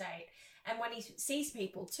resting state. And when he sees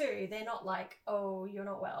people too, they're not oh, you're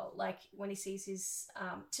not well. When he sees his,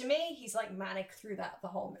 to me, he's manic through the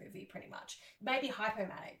whole movie pretty much. Maybe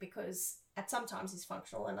hypomanic because at some times he's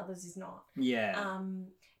functional and others he's not. Yeah.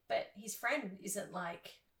 But his friend isn't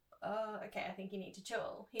oh, okay, I think you need to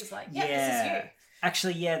chill. He's this is you.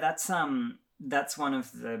 Actually, yeah, that's one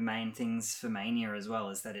of the main things for Mania as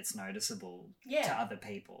well, is that it's noticeable to other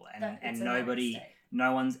people. And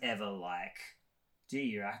no one's ever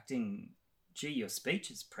gee, your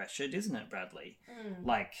speech is pressured, isn't it, Bradley?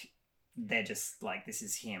 They're just this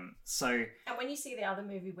is him. So... And when you see the other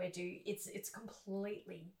movie it's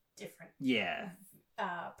completely different. Yeah.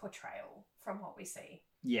 Portrayal from what we see.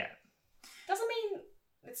 Yeah. Doesn't mean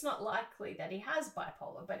it's not likely that he has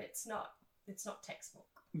bipolar, but it's not textbook.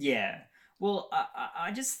 Yeah. Well,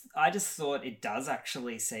 I just thought it does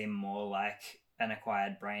actually seem more like an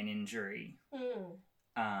acquired brain injury.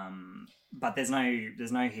 But there's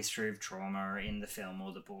no history of trauma in the film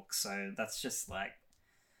or the book, so that's just like.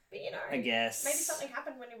 But I guess maybe something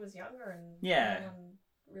happened when he was younger, and yeah, no one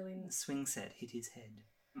really. The swing set hit his head.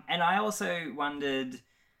 And I also wondered,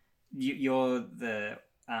 you're the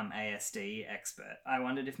ASD expert. I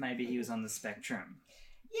wondered if maybe he was on the spectrum.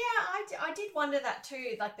 Yeah, I did wonder that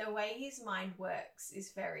too. Like, the way his mind works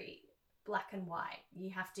is very black and white. You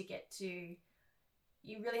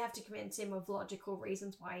really have to convince him of logical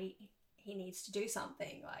reasons why he needs to do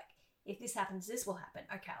something. Like, if this happens, this will happen.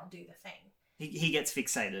 Okay, I'll do the thing. He gets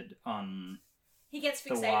fixated on the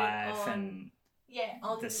wife and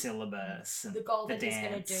on the syllabus and the goal that dance. He's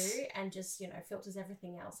going to do, and just filters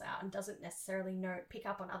everything else out and doesn't necessarily pick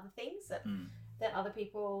up on other things that other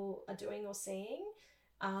people are doing or seeing.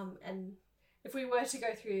 And if we were to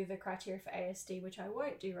go through the criteria for ASD, which I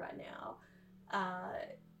won't do right now,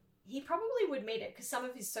 he probably would meet it, because some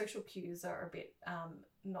of his social cues are a bit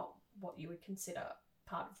not what you would consider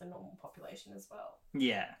part of the normal population as well.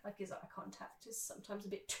 Yeah. Like, his eye contact is sometimes a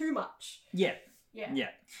bit too much. Yeah.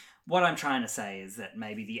 What I'm trying to say is that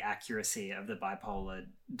maybe the accuracy of the bipolar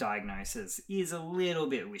diagnosis is a little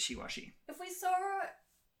bit wishy-washy. If we saw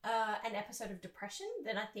an episode of depression,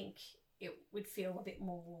 then I think it would feel a bit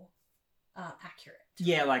more accurate.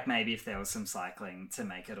 Yeah, like maybe if there was some cycling to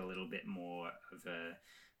make it a little bit more of a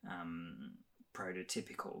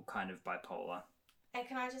prototypical kind of bipolar. And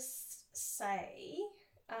can I just say,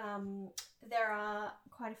 there are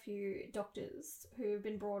quite a few doctors who have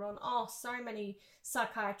been brought on. So many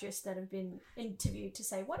psychiatrists that have been interviewed to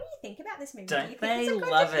say, what do you think about this movie? Don't do you think they it's a good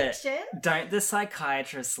love depiction? it? Don't the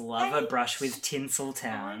psychiatrists love a brush with Tinseltown?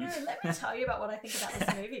 I know. Let me tell you about what I think about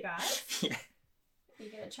this movie, guys. Yeah. Are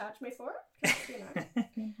you going to charge me for it? 'Cause,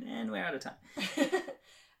 And we're out of time.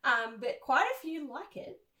 But quite a few like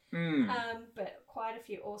it. But quite a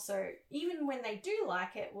few also, even when they do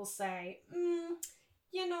like it, will say,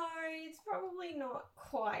 it's probably not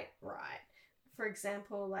quite right. For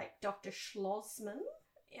example, like Dr. Schlossman,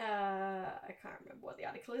 I can't remember what the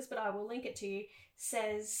article is, but I will link it to you,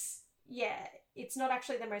 says, it's not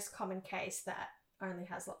actually the most common case that only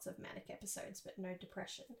has lots of manic episodes but no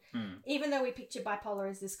depression. Even though we picture bipolar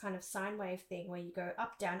as this kind of sine wave thing where you go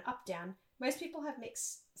up, down, most people have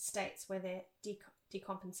mixed states where they're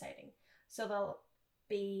decompensating. So they'll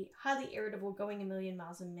be highly irritable, going a million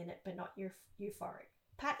miles a minute, but not euphoric.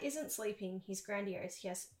 Pat isn't sleeping, he's grandiose, he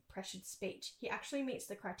has pressured speech. He actually meets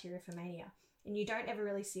the criteria for mania, and you don't ever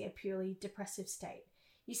really see a purely depressive state.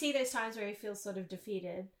 You see those times where he feels sort of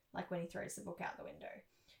defeated, like when he throws the book out the window.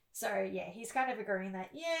 So he's kind of agreeing that,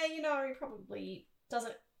 he probably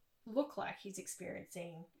doesn't look like he's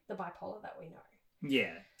experiencing the bipolar that we know.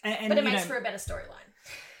 Yeah. But it makes for a better storyline.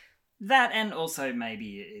 That, and also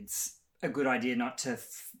maybe it's a good idea not to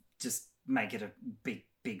just make it a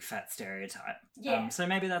big fat stereotype. Yeah. So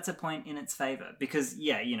maybe that's a point in its favour, because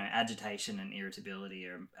agitation and irritability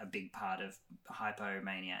are a big part of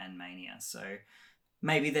hypomania and mania. So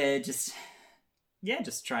maybe they're just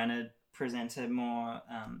trying to present a more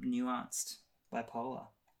nuanced bipolar.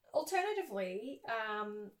 Alternatively,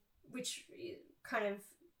 which kind of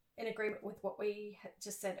in agreement with what we had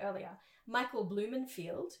just said earlier, Michael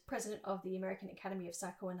Blumenfield, president of the American Academy of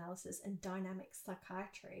Psychoanalysis and Dynamic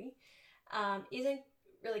Psychiatry, isn't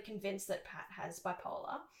really convinced that Pat has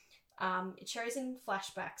bipolar. It shows in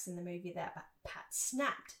flashbacks in the movie that Pat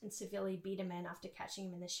snapped and severely beat a man after catching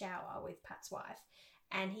him in the shower with Pat's wife,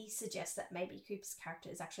 and he suggests that maybe Cooper's character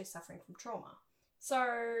is actually suffering from trauma. So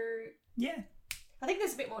yeah, I think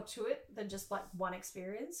there's a bit more to it than just like one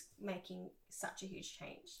experience making such a huge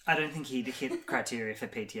change. I don't think he'd hit criteria for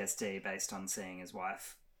PTSD based on seeing his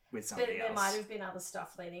wife with somebody else. There might have been other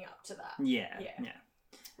stuff leading up to that. Yeah.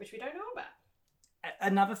 Which we don't know about.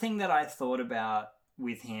 Another thing that I thought about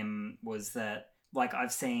with him was that, like,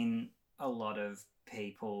 I've seen a lot of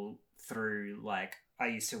people through, like, I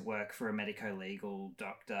used to work for a medico-legal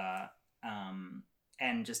doctor,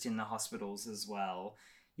 and just in the hospitals as well.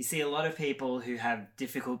 You see a lot of people who have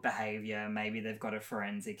difficult behaviour. Maybe they've got a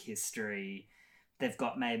forensic history. They've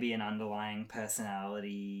got maybe an underlying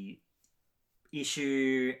personality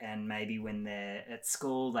issue, and maybe when they're at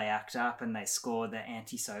school they act up and they score the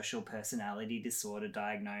antisocial personality disorder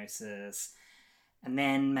diagnosis, and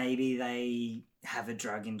then maybe they have a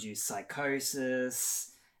drug-induced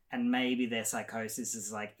psychosis, and maybe their psychosis is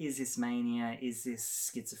like, is this mania, is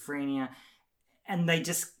this schizophrenia, and they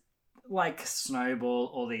just like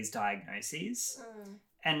snowball all these diagnoses.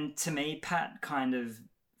 And to me, Pat kind of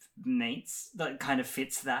that kind of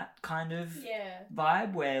fits that kind of Yeah.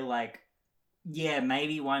 vibe where, like, yeah,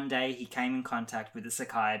 maybe one day he came in contact with a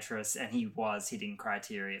psychiatrist and he was hitting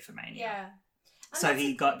criteria for mania. Yeah. And So that's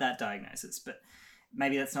he got that diagnosis, but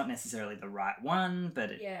maybe that's not necessarily the right one,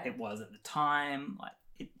 but it was at the time.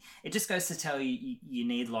 Like, it just goes to tell you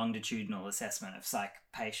need longitudinal assessment of psych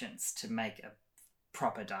patients to make a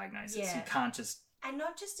proper diagnosis. Yeah. You can't just... And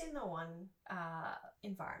not just in the one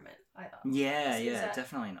environment either. Yeah,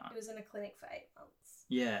 definitely not. It was in a clinic for 8 months.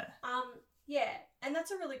 Yeah. Yeah, and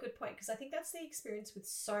that's a really good point, because I think that's the experience with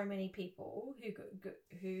so many people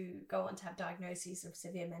who go on to have diagnoses of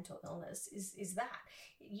severe mental illness is that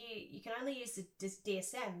you can only use the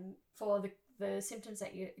DSM for the symptoms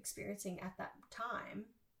that you're experiencing at that time,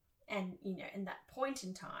 and in that point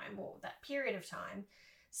in time or that period of time.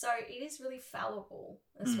 So it is really fallible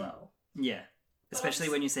as well. Yeah, especially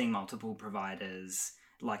when you're seeing multiple providers,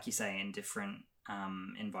 like you say, in different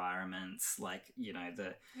environments, like, you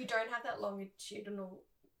don't have that longitudinal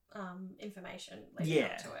information leading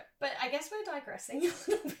up to it. But I guess we're digressing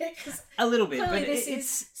a little bit, clearly but this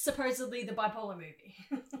is supposedly the bipolar movie.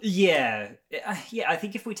 yeah, I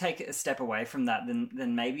think if we take a step away from that,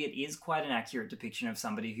 then maybe it is quite an accurate depiction of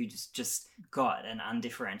somebody who just got an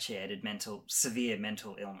undifferentiated severe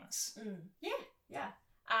mental illness. Yeah.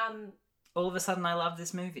 All of a sudden I love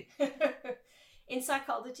this movie. In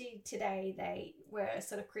Psychology Today, they were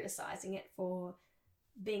sort of criticising it for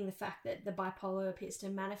being the fact that the bipolar appears to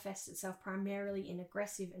manifest itself primarily in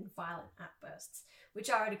aggressive and violent outbursts, which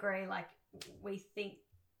I would agree. Like, we think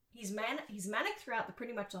he's manic throughout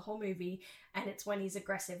pretty much the whole movie, and it's when he's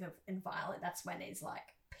aggressive and violent that's when he's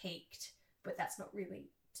like peaked. But that's not really,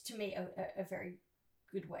 to me, a very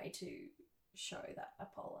good way to show that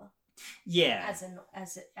bipolar. Yeah,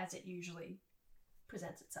 as it usually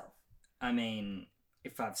presents itself. I mean,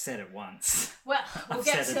 if I've said it once, well, we'll I've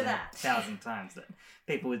get said to it that 1,000 times, that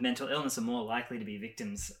people with mental illness are more likely to be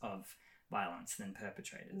victims of violence than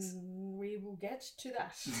perpetrators. We will get to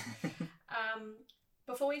that.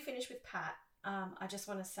 Before we finish with Pat, I just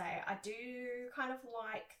want to say I do kind of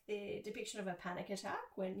like the depiction of a panic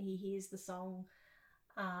attack when he hears the song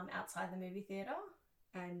outside the movie theatre,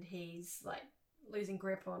 and he's like losing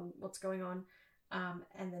grip on what's going on,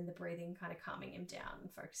 and then the breathing kind of calming him down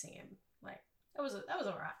and focusing him. Like, that was all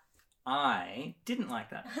right. I didn't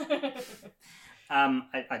like that.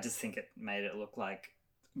 I just think it made it look like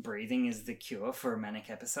breathing is the cure for a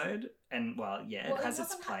manic episode, and it has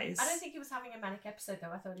its place. I don't think he was having a manic episode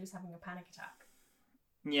though. I thought he was having a panic attack.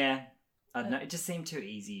 Yeah, I don't know. It just seemed too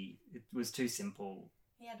easy. It was too simple.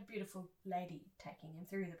 He had a beautiful lady taking him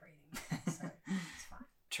through the breathing, so it's fine.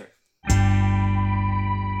 True.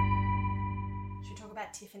 Should we talk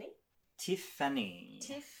about Tiffany? Tiffany.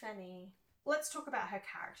 Let's talk about her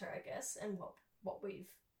character, I guess, and what we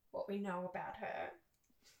know about her.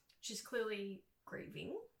 She's clearly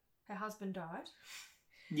grieving. Her husband died.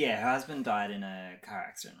 Yeah, her husband died in a car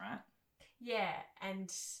accident, right? Yeah,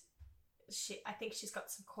 and I think she's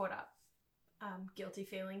got some caught up guilty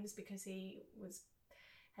feelings because he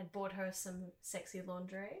had bought her some sexy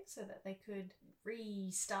lingerie so that they could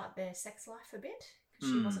restart their sex life a bit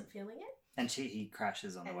because she wasn't feeling it. And he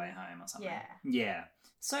crashes on the way home or something. Yeah. Yeah.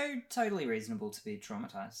 So totally reasonable to be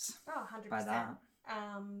traumatized. Oh, 100%. By that.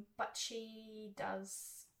 But she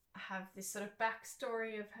does have this sort of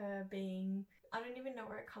backstory of her being, I don't even know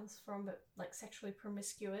where it comes from, but like sexually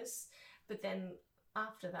promiscuous. But then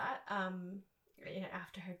after that,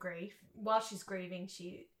 after her grief, while she's grieving,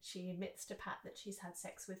 she admits to Pat that she's had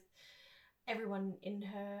sex with everyone in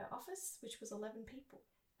her office, which was 11 people.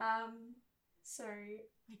 So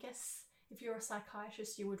I guess if you're a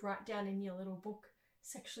psychiatrist, you would write down in your little book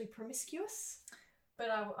sexually promiscuous. But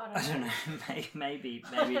I don't know. Maybe.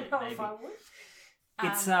 I don't know if I would.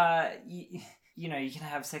 It's you can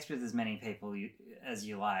have sex with as many people as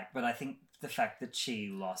you like, but I think the fact that she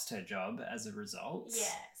lost her job as a result,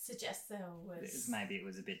 suggests there was maybe it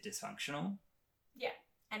was a bit dysfunctional. Yeah,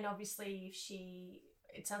 and obviously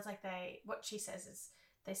it sounds like what she says is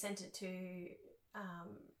they sent it to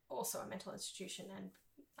also a mental institution and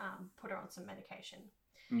put her on some medication.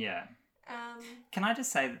 Yeah. Can I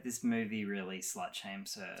just say that this movie really slut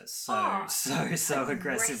shames her so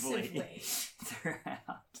aggressively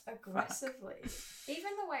throughout. Aggressively.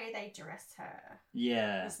 Even the way they dress her.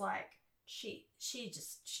 Yeah. Is like she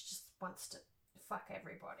just wants to fuck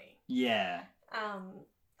everybody. Yeah.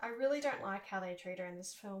 I really don't like how they treat her in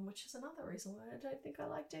this film, which is another reason why I don't think I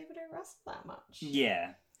like David O. Russell that much.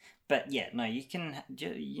 Yeah. But yeah, no, you can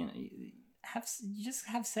just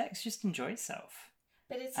have sex, just enjoy yourself.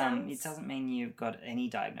 But it doesn't mean you've got any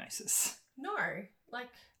diagnosis. No, Like,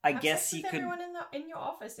 I have guess sex you with could. everyone in your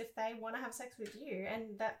office if they want to have sex with you,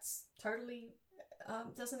 and that's totally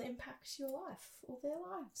doesn't impact your life or their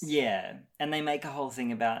lives. Yeah, and they make a whole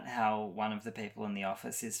thing about how one of the people in the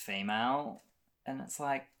office is female, and it's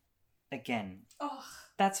like, again, Oh,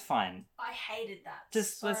 that's fine. I hated that.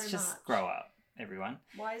 Let's just grow up, everyone.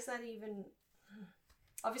 Why is that even?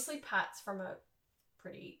 Obviously, Pat's from a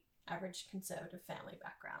pretty average conservative family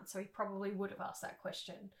background, so he probably would have asked that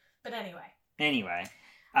question. But anyway,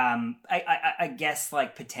 I guess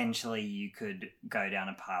like potentially you could go down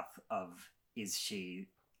a path of, is she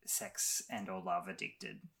sex and or love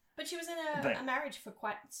addicted? but she was in a marriage for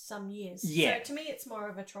quite some years. Yeah. So to me, it's more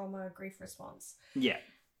of a trauma grief response. Yeah.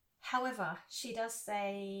 However, she does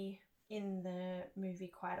say in the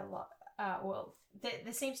movie quite a lot.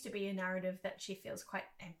 There seems to be a narrative that she feels quite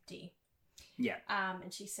empty. Yeah.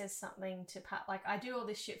 And she says something to Pat like, I do all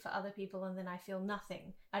this shit for other people and then I feel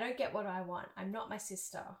nothing. I don't get what I want. I'm not my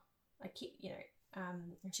sister. I keep,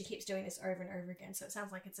 and she keeps doing this over and over again. So it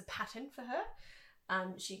sounds like it's a pattern for her.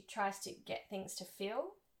 She tries to get things to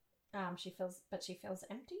feel. She feels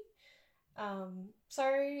empty.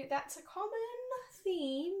 So that's a common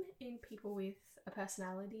theme in people with a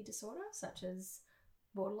personality disorder, such as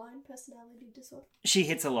borderline personality disorder. She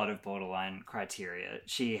hits a lot of borderline criteria.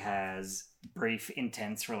 She has brief,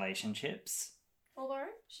 intense relationships. Although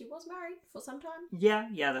she was married for some time. Yeah,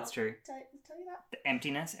 that's true. Tell you that. The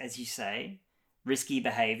emptiness, as you say. Risky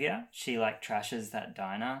behaviour. She like trashes that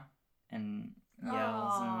diner and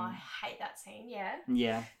yells. I hate that scene, yeah.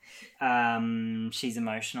 Yeah. She's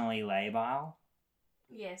emotionally labile.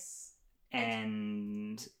 Yes.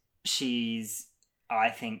 And she's, I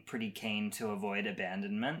think, pretty keen to avoid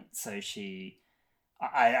abandonment. So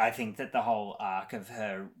I think that the whole arc of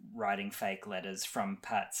her writing fake letters from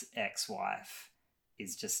Pat's ex-wife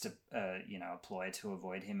is just a ploy to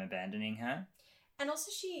avoid him abandoning her. And also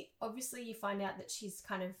obviously you find out that she's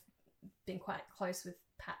kind of been quite close with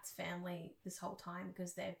Pat's family this whole time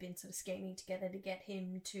because they've been sort of scheming together to get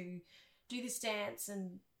him to do this dance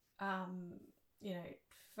and,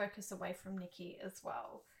 focus away from Nikki as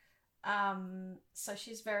well. So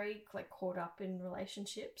she's very like caught up in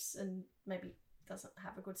relationships and maybe doesn't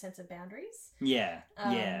have a good sense of boundaries. Yeah,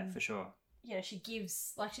 for sure. She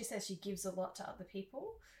gives, like she says, she gives a lot to other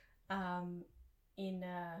people, in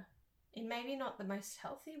maybe not the most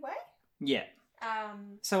healthy way. Yeah.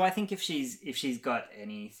 So I think if she's got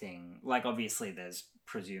anything, like obviously there's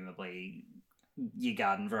presumably your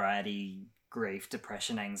garden variety grief,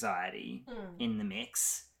 depression, anxiety in the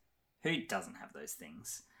mix. Who doesn't have those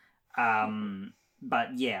things?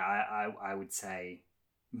 But yeah, I would say,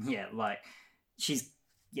 like she's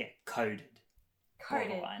coded.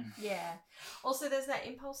 Borderline. Yeah. Also, there's that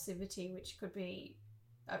impulsivity, which could be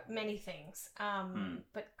many things.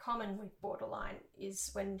 But common with borderline is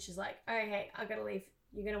when she's like, "Okay, I gotta leave.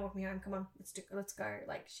 You're gonna walk me home. Come on, let's go."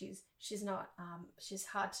 Like she's not. She's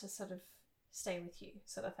hard to sort of stay with you,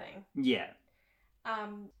 sort of thing. Yeah.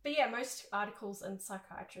 But yeah, most articles and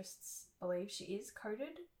psychiatrists believe she is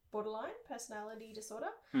coded borderline personality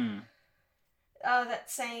disorder.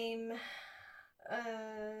 That same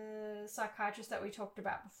psychiatrist that we talked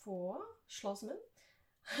about before, Schlossman.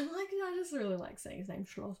 I just really like saying his name,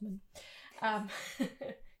 Schlossman.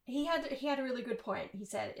 He had a really good point. He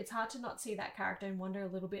said it's hard to not see that character and wonder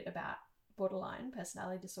a little bit about borderline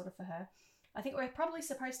personality disorder for her. I think we're probably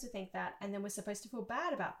supposed to think that, and then we're supposed to feel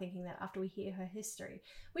bad about thinking that after we hear her history,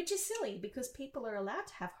 which is silly because people are allowed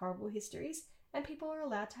to have horrible histories and people are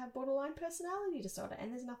allowed to have borderline personality disorder,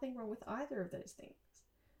 and there's nothing wrong with either of those things.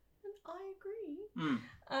 And I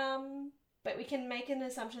agree. But we can make an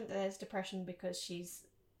assumption that there's depression because she's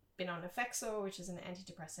been on Effexor, which is an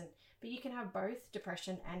antidepressant, but you can have both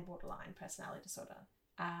depression and borderline personality disorder.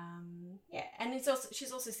 And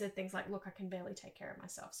she's also said things like, look, I can barely take care of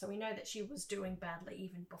myself. So we know that she was doing badly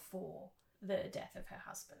even before the death of her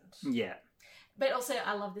husband. Yeah. But also,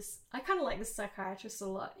 I love this. I kind of like this psychiatrist a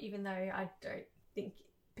lot, even though I don't think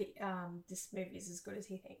this movie is as good as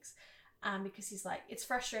he thinks. Because he's like, it's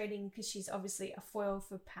frustrating because she's obviously a foil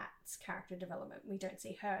for Pat's character development. We don't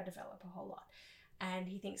see her develop a whole lot. And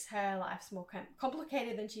he thinks her life's more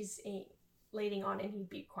complicated than she's leading on, and he'd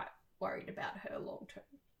be quite worried about her long term.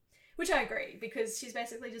 Which I agree, because she's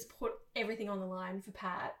basically just put everything on the line for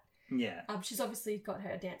Pat. Yeah. She's obviously got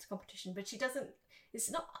her dance competition, but she doesn't. It's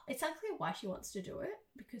unclear why she wants to do it,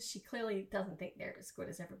 because she clearly doesn't think they're as good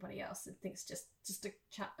as everybody else and thinks just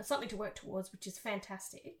something to work towards, which is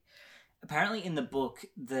fantastic. Apparently, in the book,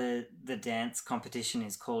 the dance competition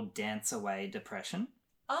is called Dance Away Depression.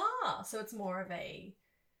 Ah, so it's more of a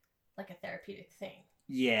therapeutic thing.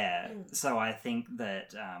 Yeah. So I think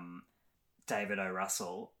that David O.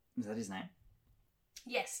 Russell, is that his name?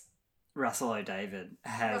 Yes. Russell O. David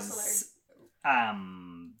has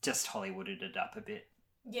just Hollywooded it up a bit.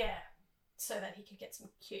 Yeah. So that he could get some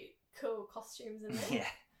cute, cool costumes in there. Yeah.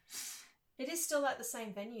 It is still at the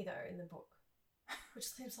same venue, though, in the book, which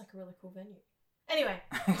seems like a really cool venue. Anyway.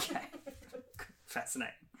 Okay.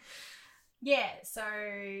 Fascinating. Yeah, so,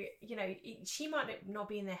 you know, she might not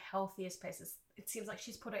be in the healthiest places. It seems like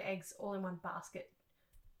she's put her eggs all in one basket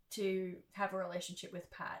to have a relationship with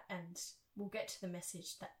Pat, and we'll get to the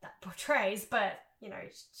message that portrays, but, you know,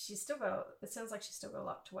 she's still got, it sounds like she's still got a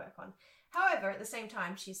lot to work on. However, at the same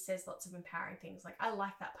time, she says lots of empowering things, like, I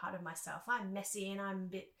like that part of myself. I'm messy and I'm a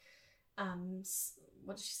bit,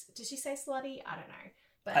 what did she say slutty? I don't know.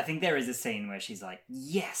 But I think there is a scene where she's like,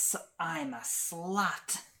 yes, I'm a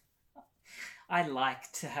slut. I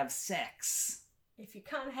like to have sex. If you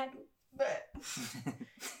can't handle... But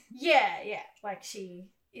yeah, like she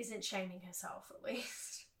isn't shaming herself, at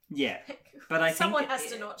least. Yeah, but I think... Someone has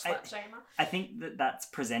to not slut shame her. I think that's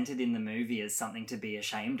presented in the movie as something to be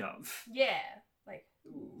ashamed of. Yeah,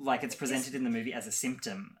 like it's presented in the movie as a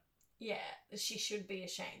symptom. Yeah, she should be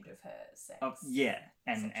ashamed of her sex.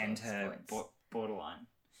 And her borderline.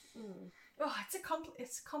 Mm. Oh,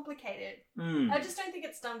 it's complicated. Mm. I just don't think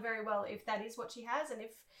it's done very well if that is what she has, and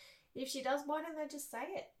if she does, why don't they just say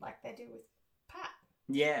it like they do with Pat?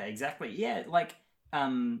 Yeah, exactly. Yeah, like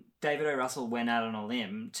David O. Russell went out on a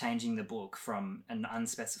limb changing the book from an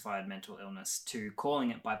unspecified mental illness to calling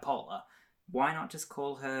it bipolar. Why not just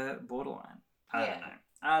call her borderline? I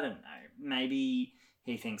don't know. Maybe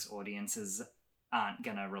he thinks audiences aren't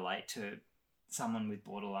going to relate to someone with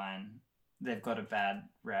borderline. They've got a bad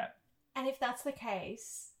rep. And if that's the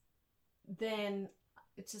case, then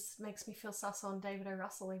it just makes me feel sus on David O.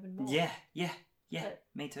 Russell even more. Yeah, But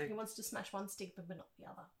me too. He wants to smash one stigma but not the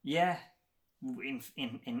other. Yeah,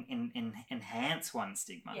 enhance one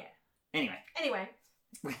stigma. Yeah. Anyway.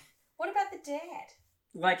 What about the dad?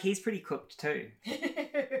 Like, he's pretty cooked too.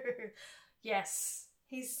 Yes,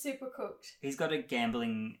 he's super cooked. He's got a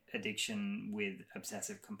gambling addiction with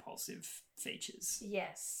obsessive compulsive features.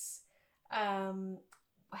 Yes.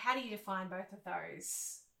 How do you define both of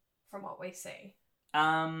those from what we see?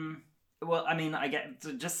 Well, I mean, I get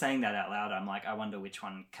just saying that out loud, I'm like, I wonder which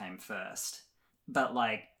one came first. But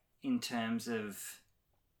like, in terms of,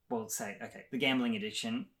 well, say, okay, the gambling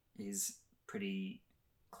addiction is pretty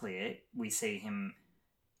clear. We see him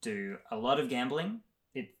do a lot of gambling.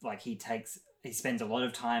 He spends a lot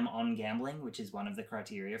of time on gambling, which is one of the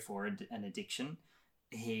criteria for an addiction.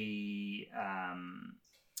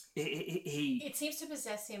 It seems to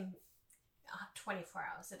possess him 24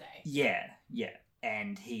 hours a day. Yeah.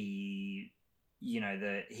 And he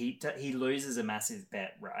loses a massive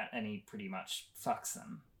bet, right? And he pretty much fucks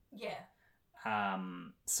them. Yeah.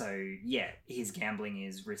 So yeah, his gambling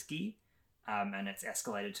is risky, and it's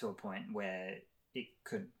escalated to a point where it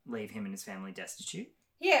could leave him and his family destitute.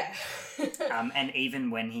 Yeah. And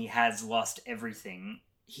even when he has lost everything,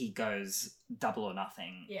 he goes double or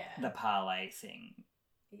nothing. Yeah. The parlay thing.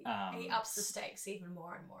 He ups the stakes even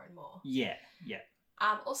more and more and more. Yeah.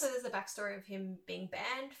 Also, there's a backstory of him being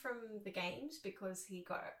banned from the games because he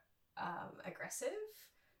got aggressive.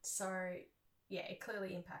 So, yeah, it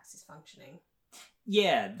clearly impacts his functioning.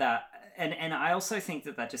 Yeah, and I also think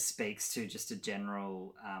that just speaks to just a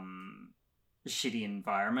general shitty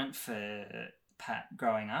environment for Pat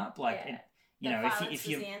growing up. Like,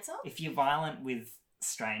 if you're violent with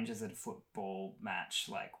strangers at a football match,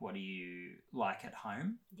 like, what do you like at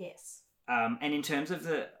home? Yes. And in terms of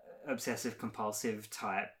the obsessive compulsive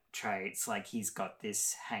type traits, like, he's got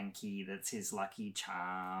this hanky that's his lucky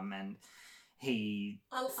charm, and I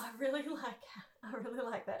really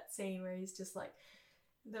like that scene where he's just like,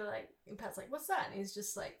 they're like, and Pat's like, what's that? And he's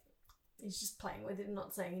just playing with it and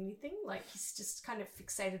not saying anything. Like, he's just kind of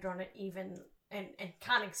fixated on it even and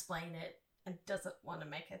can't explain it and doesn't want to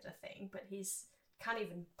make it a thing, but he's can't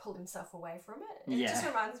even pull himself away from it. It just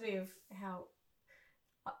reminds me of how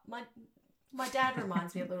my dad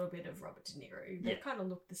reminds me a little bit of Robert De Niro. They kind of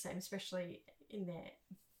look the same, especially in their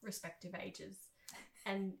respective ages.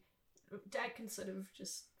 And Dad can sort of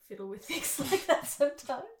just fiddle with things like that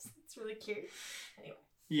sometimes. It's really cute. Anyway.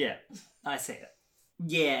 Yeah, I see it.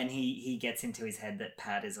 Yeah, and he gets into his head that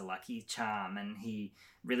Pat is a lucky charm, and he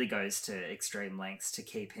really goes to extreme lengths to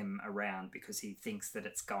keep him around because he thinks that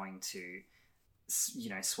it's going to,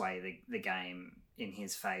 sway the game in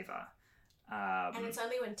his favour. And it's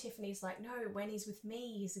only when Tiffany's like, no, when he's with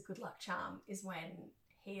me, he's a good luck charm, is when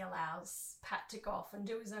he allows Pat to go off and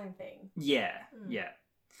do his own thing. Yeah.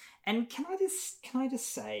 And can I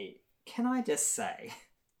just say,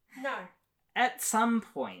 no, at some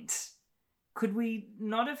point, could we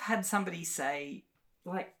not have had somebody say,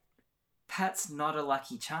 like, Pat's not a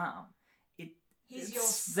lucky charm? He's your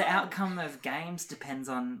son. The outcome of games depends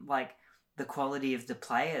on, like, the quality of the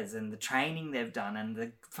players and the training they've done and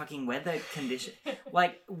the fucking weather condition.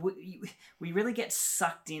 Like, we really get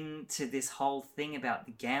sucked into this whole thing about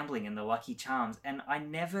the gambling and the lucky charms, and I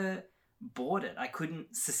never bought it. I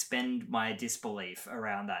couldn't suspend my disbelief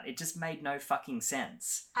around that. It just made no fucking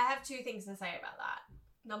sense. I have two things to say about that.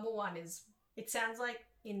 Number one is, it sounds like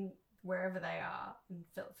in wherever they are, in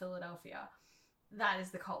Philadelphia, that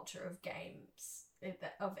is the culture of games,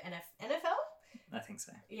 of NFL? I think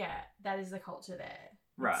so. Yeah, that is the culture there.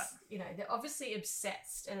 Right. They're obviously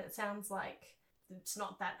obsessed, and it sounds like it's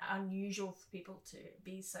not that unusual for people to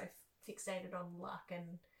be so fixated on luck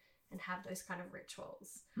and have those kind of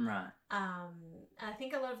rituals. Right. I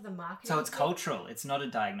think a lot of the marketing... So it's cultural. It's not a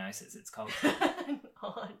diagnosis. It's cultural.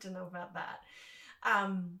 Oh, I don't know about that.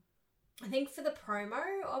 I think for the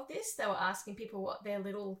promo of this, they were asking people what their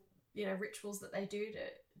little, rituals that they do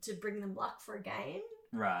to bring them luck for a game.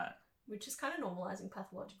 Right. Which is kind of normalising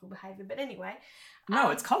pathological behaviour. But anyway...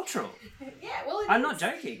 No, it's cultural. Yeah, well, I'm not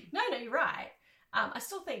joking. No, you're right. I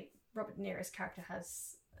still think Robert De Niro's character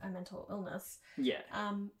has a mental illness. Yeah.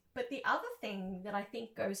 But the other thing that I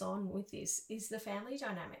think goes on with this is the family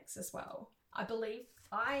dynamics as well. I believe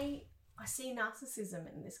I see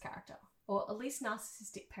narcissism in this character, or at least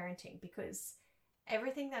narcissistic parenting, because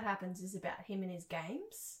everything that happens is about him and his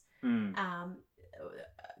games.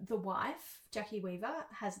 The wife, Jackie Weaver,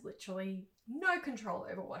 has literally no control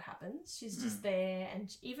over what happens. She's just there,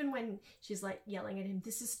 and even when she's like yelling at him,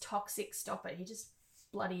 "This is toxic, stop it," he just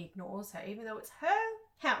bloody ignores her, even though it's her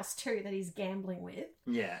house too that he's gambling with.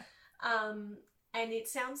 Yeah. And it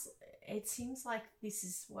seems like this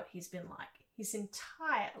is what he's been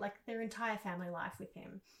like their entire family life with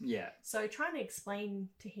him. Yeah. So trying to explain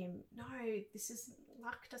to him, no,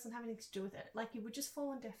 luck doesn't have anything to do with it. Like, it would just fall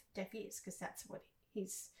on deaf ears, because that's what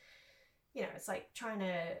he's, it's like trying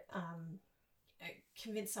to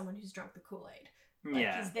convince someone who's drunk the Kool-Aid. Like,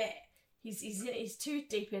 yeah. He's there. He's too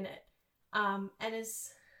deep in it. And as,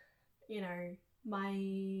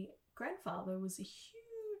 my grandfather was a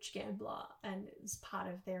huge gambler, and it was part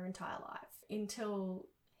of their entire life until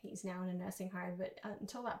he's now in a nursing home. But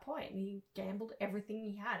until that point, he gambled everything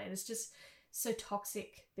he had. And it's just so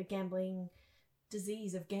toxic, the gambling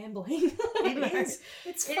disease of gambling. It is.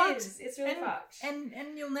 It's fucked. It's really fucked. And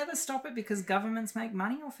you'll never stop it because governments make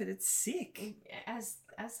money off it. It's sick. As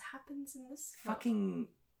happens in this fucking...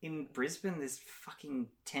 In Brisbane, this fucking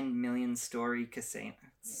 10 million story casino.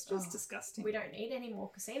 It's just disgusting. We don't need any more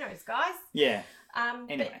casinos, guys. Yeah.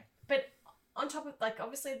 Anyway. But on top of,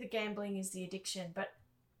 obviously the gambling is the addiction, but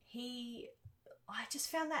I just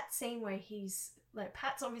found that scene where he's,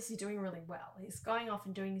 Pat's obviously doing really well. He's going off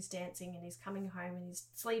and doing his dancing, and he's coming home and he's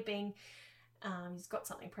sleeping. He's got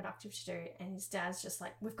something productive to do, and his dad's just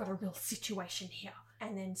like, "We've got a real situation here,"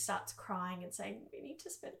 and then starts crying and saying, "We need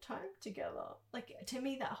to spend time together." Like, to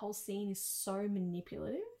me, that whole scene is so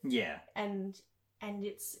manipulative. Yeah. And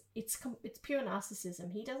it's pure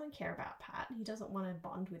narcissism. He doesn't care about Pat. He doesn't want to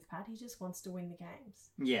bond with Pat. He just wants to win the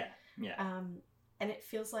games. Yeah. Yeah. And it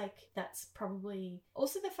feels like that's probably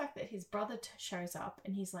also the fact that his brother shows up,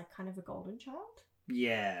 and he's like kind of a golden child.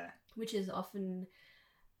 Yeah. Which is often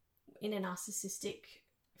in a narcissistic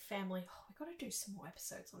family. Oh, we've got to do some more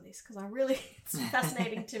episodes on this, because it's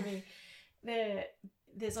fascinating to me.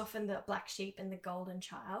 There's often the black sheep and the golden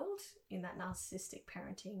child in that narcissistic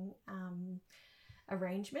parenting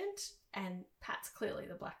arrangement, and Pat's clearly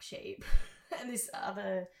the black sheep. And this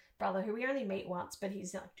other brother, who we only meet once, but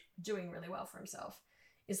he's like doing really well for himself,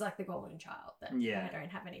 is like the golden child that I don't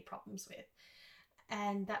have any problems with.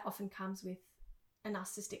 And that often comes with a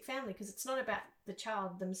narcissistic family, because it's not about the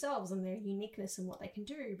child themselves and their uniqueness and what they can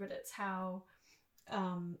do, but it's how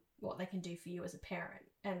what they can do for you as a parent.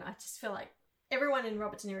 And I just feel like everyone in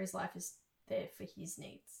Robert De Niro's life is there for his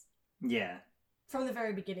needs. Yeah. From the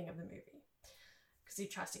very beginning of the movie. Because he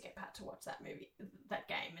tries to get Pat to watch that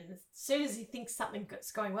game, and as soon as he thinks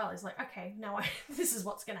something's going well, he's like, okay, now this is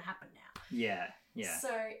what's going to happen now. Yeah, yeah. So,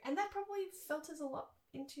 and that probably filters a lot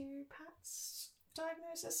into Pat's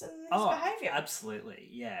diagnosis and his behaviour. Absolutely,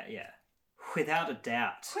 yeah, yeah. Without a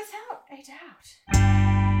doubt. Without a doubt.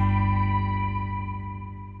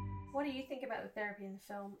 What do you think about the therapy in the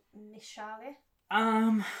film, Miss Charlie?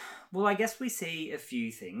 Well, I guess we see a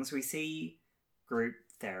few things. We see group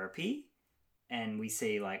therapy, and we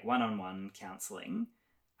see one-on-one counselling,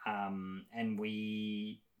 and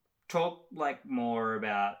we talk more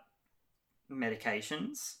about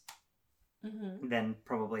medications than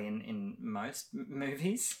probably in most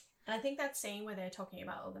movies. And I think that scene where they're talking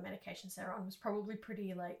about all the medications they're on was probably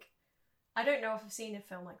pretty, like, I don't know if I've seen a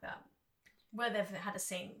film like that where they've had a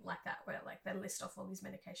scene like that where, like, they list off all these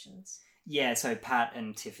medications. Yeah, so Pat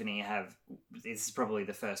and Tiffany this is probably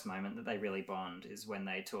the first moment that they really bond, is when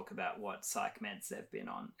they talk about what psych meds they've been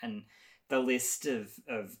on. And the list of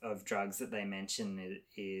drugs that they mention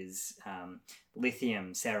is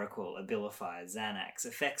lithium, Seroquel, Abilify, Xanax,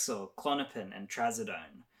 Effexor, Klonopin, and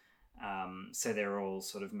Trazodone. So they're all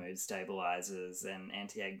sort of mood stabilizers and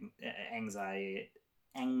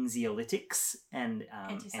anxiolytics and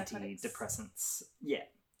antidepressants. Yeah.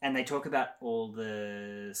 And they talk about all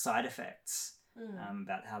the side effects,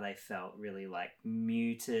 about how they felt really, like,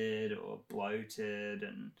 muted or bloated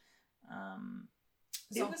and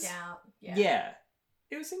zonked out. Yeah.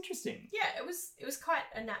 It was interesting. Yeah, it was quite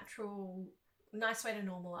a nice way to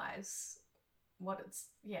normalize what it's,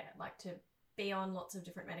 like to be on lots of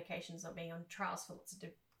different medications or being on trials for lots of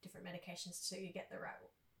different medications so you get the right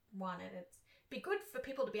one. And it'd be good for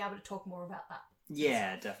people to be able to talk more about that.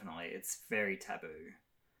 Yeah, definitely. It's very taboo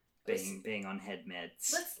being on head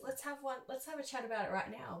meds. Let's have a chat about it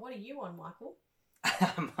right now. What are you on, Michael?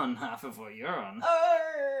 I'm on half of what you're on.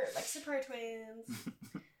 Oh, like Super Twins.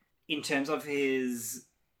 In terms of his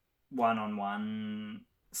one-on-one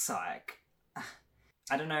psych,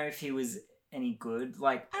 I don't know if he was any good.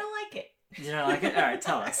 Like, I don't like it. You don't like it? All right,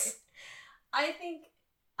 tell us. I think,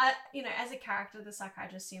 as a character, the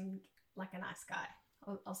psychiatrist seemed like a nice guy.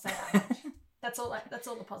 I'll say that much. That's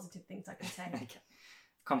all the positive things I can say. Okay.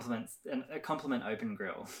 Compliments, a compliment open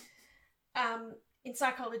grill. In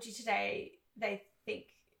Psychology Today, they think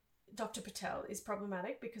Dr. Patel is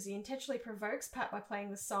problematic because he intentionally provokes Pat by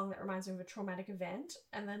playing the song that reminds him of a traumatic event,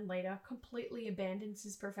 and then later completely abandons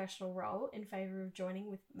his professional role in favour of joining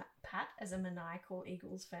with Pat as a maniacal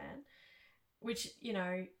Eagles fan. Which,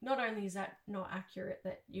 not only is that not accurate,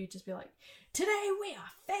 that you just be like, today we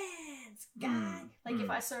are fans, guy.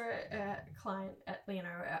 If I saw a client at,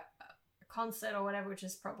 a concert or whatever, which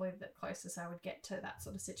is probably the closest I would get to that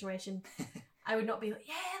sort of situation, I would not be like,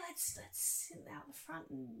 let's sit out the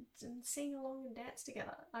front and sing along and dance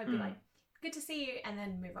together. I'd be like, good to see you, and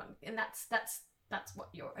then move on. And that's what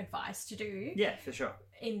you're advised to do. Yeah, for sure.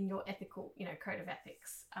 In your ethical, code of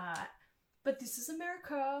ethics. But this is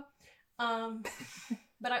America.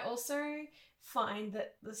 But I also find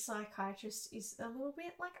that the psychiatrist is a little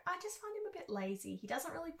bit, I just find him a bit lazy. He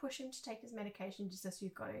doesn't really push him to take his medication just as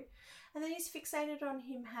you've got to. And then he's fixated on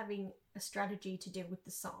him having a strategy to deal with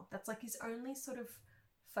the song. That's like his only sort of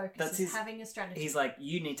focus, having a strategy. He's like,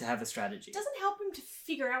 you need to have a strategy. It doesn't help him to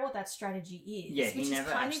figure out what that strategy is. Yeah, he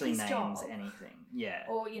never actually names anything. Yeah.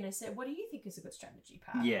 Or, say, what do you think is a good strategy,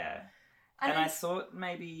 Pat? Yeah. And I thought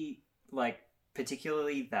maybe,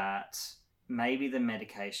 particularly that maybe the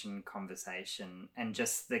medication conversation and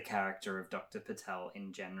just the character of Dr. Patel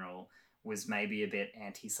in general was maybe a bit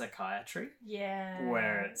anti-psychiatry. Yeah.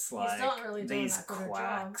 Where it's like, he's not really doing these that good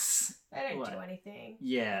quacks. They don't do anything.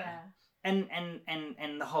 Yeah. And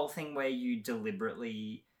the whole thing where you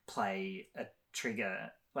deliberately play a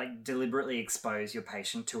trigger, deliberately expose your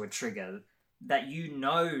patient to a trigger that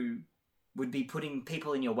would be putting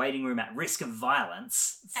people in your waiting room at risk of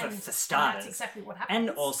violence, for starters. That's exactly what happens. And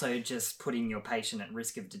also just putting your patient at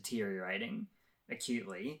risk of deteriorating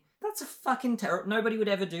acutely. That's a fucking terrible... Nobody would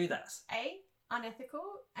ever do that. A, unethical,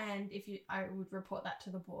 and I would report that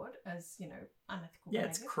to the board as, unethical behavior.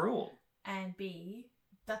 It's cruel. And B,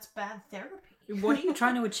 that's bad therapy. What are you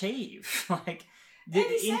trying to achieve?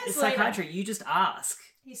 In psychiatry, you just ask.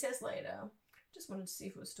 He says later, just wanted to see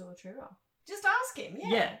if it was still a trigger. Just ask him,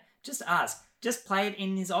 Yeah, just ask. Just play it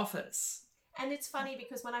in his office. And it's funny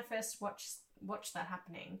because when I first watched that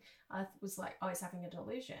happening, I was like, oh, he's having a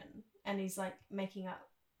delusion. And he's making up,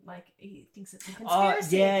 he thinks it's a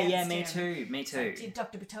conspiracy. Me too. So, did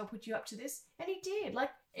Dr. Patel put you up to this? And he did.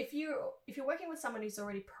 If you're working with someone who's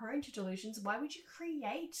already prone to delusions, why would you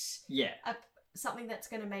create something that's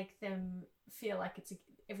going to make them feel like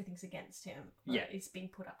everything's against him? Or he's being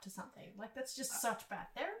put up to something. That's just such bad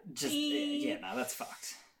therapy. That's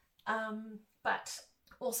fucked. But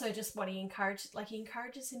also just what he encouraged, he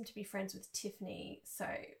encourages him to be friends with Tiffany, so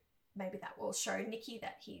maybe that will show Nikki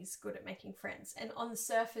that he's good at making friends. And on the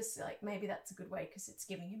surface, maybe that's a good way because it's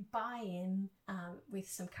giving him buy-in with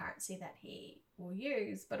some currency that he will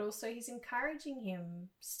use, but also he's encouraging him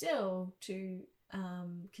still to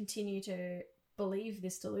continue to believe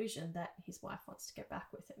this delusion that his wife wants to get back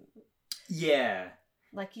with him. Yeah.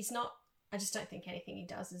 He's not... I just don't think anything he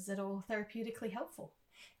does is at all therapeutically helpful.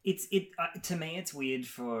 To me, it's weird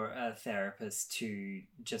for a therapist to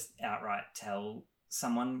just outright tell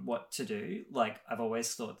someone what to do. I've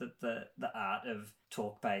always thought that the art of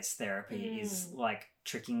talk-based therapy is like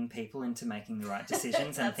tricking people into making the right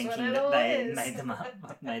decisions and thinking that they made them up.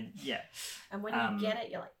 Yeah. And when you get it,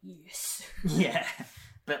 you're like, yes. Yeah.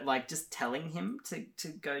 But like just telling him to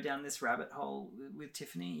go down this rabbit hole with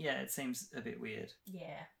Tiffany, yeah, it seems a bit weird.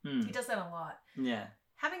 Yeah. He does that a lot. Yeah.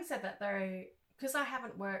 Having said that though, because I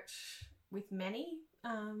haven't worked with many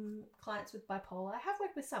clients with bipolar, I have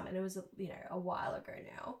worked with some, and it was a while ago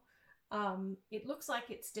now. It looks like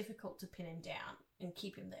it's difficult to pin him down and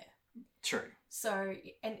keep him there. True. So,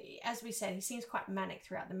 and as we said, he seems quite manic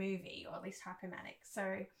throughout the movie, or at least hypomanic.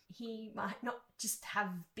 So he might not just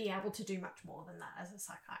be able to do much more than that as a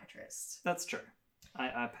psychiatrist. That's true.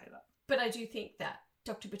 I pay that. But I do think that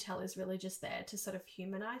Dr. Patel is really just there to sort of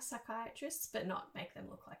humanize psychiatrists, but not make them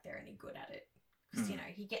look like they're any good at it. Because,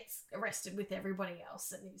 he gets arrested with everybody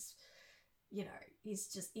else, and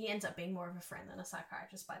he ends up being more of a friend than a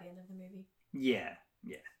psychiatrist by the end of the movie. Yeah.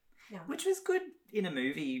 No. Which was good in a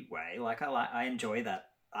movie way. Like I enjoy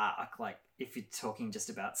that arc. Like if you're talking just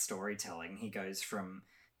about storytelling, he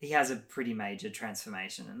has a pretty major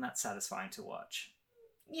transformation, and that's satisfying to watch.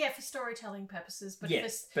 Yeah, for storytelling purposes, but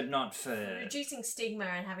but not for reducing stigma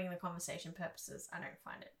and having the conversation purposes. I don't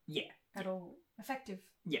find it at all effective.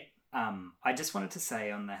 Yeah. I just wanted to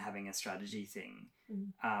say on the having a strategy thing.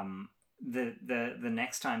 The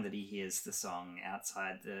next time that he hears the song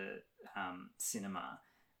outside the cinema,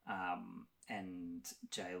 and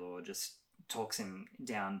J-Law just talks him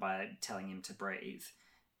down by telling him to breathe,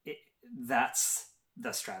 that's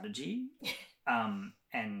the strategy.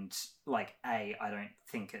 And like, I don't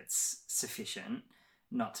think it's sufficient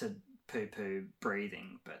not to poo-poo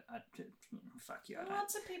breathing, but fuck you, I don't.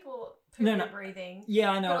 Lots of people poo-poo breathing.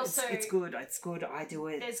 Yeah, I know, also, it's good. It's good. I do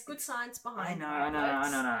it. There's good science behind it. I know.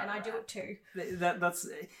 And I do it too.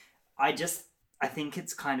 I think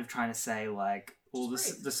it's kind of trying to say, like,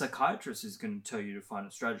 the psychiatrist is going to tell you to find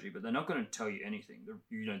a strategy, but they're not going to tell you anything.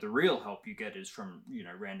 The real help you get is from,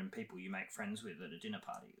 random people you make friends with at a dinner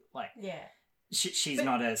party. Like, yeah. She's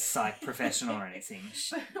not a psych professional or anything.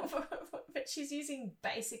 But she's using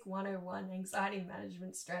basic 101 anxiety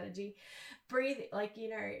management strategy. Breathe, like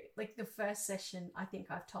the first session, I think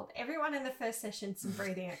I've told everyone in the first session some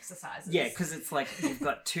breathing exercises. Yeah, because it's like you've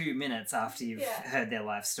got 2 minutes after you've heard their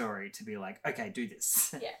life story to be like, okay, do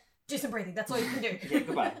this. Yeah, do some breathing. That's all you can do. Yeah,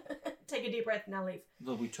 goodbye. Take a deep breath and now leave.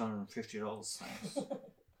 They'll be $250.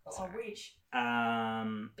 I wish.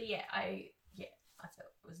 But yeah, I thought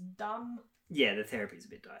it was dumb. Yeah, the therapy's a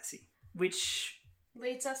bit dicey. Which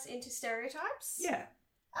leads us into stereotypes? Yeah.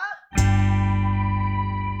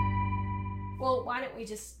 Well, why don't we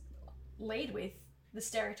just lead with the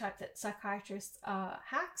stereotype that psychiatrists are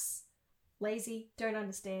hacks, lazy, don't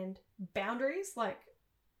understand boundaries, like,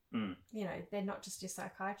 they're not just your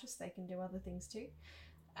psychiatrists, they can do other things too.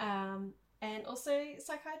 And also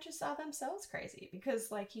psychiatrists are themselves crazy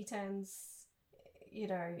because, like, he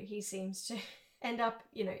seems to end up,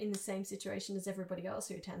 in the same situation as everybody else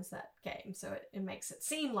who attends that game. So it makes it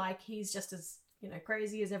seem like he's just as,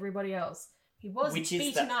 crazy as everybody else. He was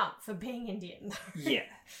beaten up for being Indian. Yeah.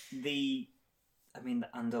 The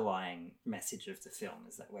underlying message of the film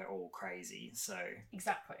is that we're all crazy, so...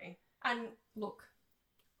 Exactly. And look,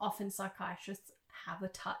 often psychiatrists have a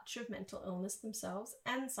touch of mental illness themselves,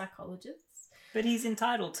 and psychologists. But he's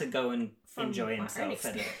entitled to go and enjoy himself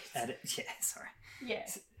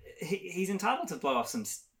he's entitled to blow off some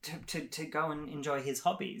to go and enjoy his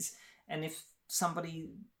hobbies. And if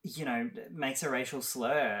somebody makes a racial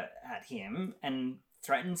slur at him and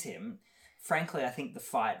threatens him, frankly I think the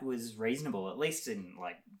fight was reasonable, at least in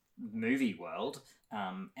like movie world,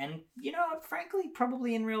 and frankly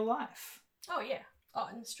probably in real life. Oh yeah.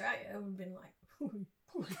 In Australia it would have been like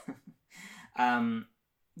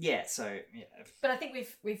but I think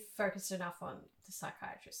we've focused enough on the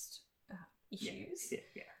psychiatrist issues.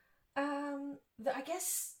 Yeah. I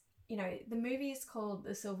guess, the movie is called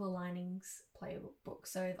The Silver Linings Playbook.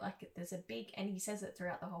 So, like, there's a big, and he says it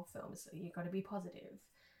throughout the whole film, so you've got to be positive.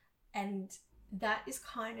 And that is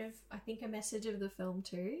kind of, I think, a message of the film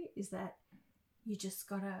too, is that you just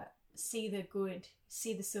got to see the good,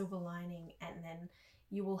 see the silver lining, and then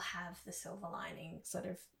you will have the silver lining. Sort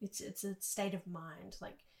of, it's a state of mind.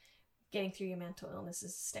 Like, getting through your mental illness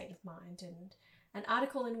is a state of mind. And an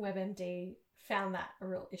article in WebMD found that a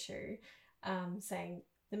real issue, saying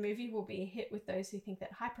the movie will be a hit with those who think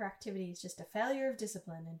that hyperactivity is just a failure of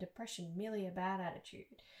discipline and depression merely a bad attitude.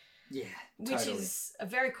 Yeah, which is a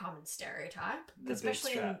very common stereotype. The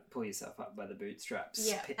especially bootstrap, pull yourself up by the bootstraps.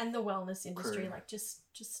 Yeah, and the wellness industry, like just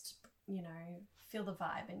feel the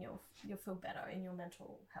vibe and you'll feel better in your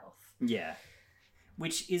mental health. Yeah.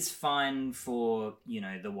 which is fine for,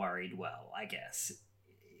 the worried well, I guess.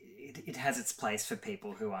 It has its place for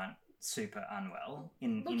people who aren't super unwell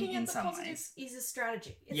in some ways. Looking at the positives is a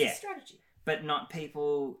strategy. It's a strategy. But not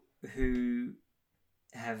people who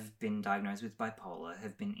have been diagnosed with bipolar,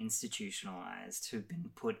 have been institutionalized, who've been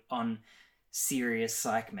put on serious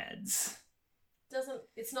psych meds.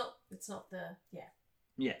 It's not it's not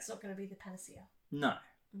going to be the panacea. No.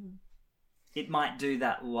 Mm-hmm. It might do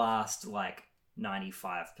that last 95%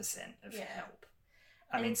 of help.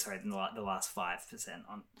 The last 5%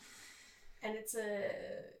 on. And it's a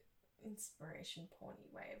inspiration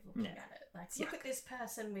porny way of looking at it. Look at this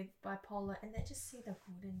person with bipolar and they just see the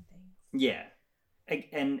good in things. Yeah.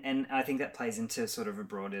 And I think that plays into sort of a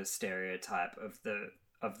broader stereotype of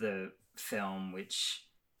the film, which,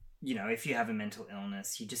 if you have a mental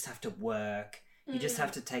illness, you just have to work, you just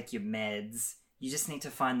have to take your meds, you just need to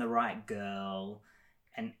find the right girl,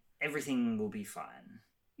 and everything will be fine.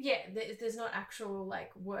 Yeah, there's not actual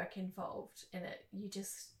work involved in it. You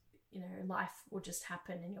just, life will just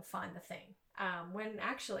happen and you'll find the thing. When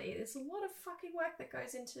actually there's a lot of fucking work that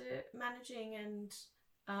goes into managing and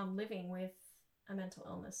living with a mental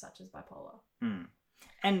illness such as bipolar. Mm.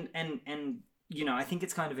 And I think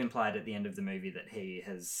it's kind of implied at the end of the movie that he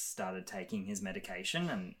has started taking his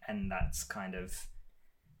medication, and that's kind of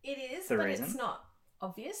it is, the but reason. It's not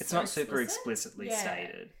obvious. It's not super explicitly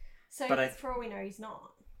stated. So, but for all we know, he's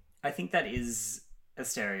not. I think that is a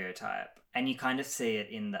stereotype, and you kind of see it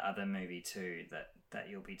in the other movie too that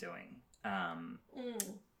you'll be doing,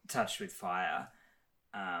 Touched with Fire.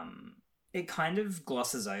 It kind of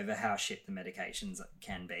glosses over how shit the medications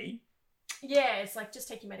can be. Yeah, it's just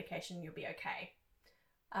take your medication, you'll be okay.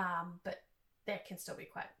 But there can still be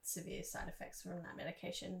quite severe side effects from that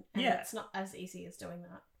medication, and it's not as easy as doing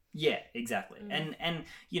that. Yeah, exactly. And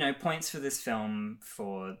points for this film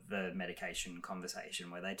for the medication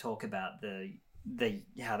conversation where they talk about the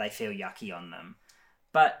how they feel yucky on them.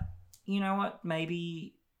 But you know what?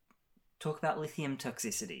 Maybe talk about lithium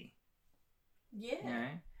toxicity. Yeah.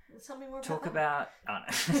 Tell me more about talk that.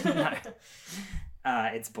 About no.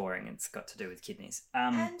 It's boring. It's got to do with kidneys.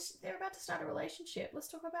 And they're about to start a relationship. Let's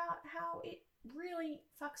talk about how it really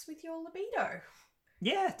fucks with your libido.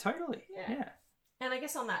 Yeah, totally. Yeah. And I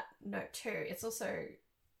guess on that note too, it's also,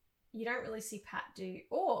 you don't really see Pat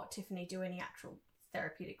or Tiffany do any actual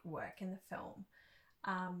therapeutic work in the film.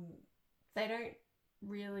 They don't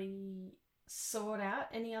really sort out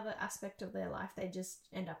any other aspect of their life. They just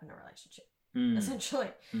end up in a relationship,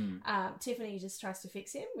 essentially. Tiffany just tries to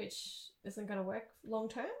fix him, which isn't going to work long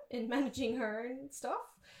term in managing her own stuff.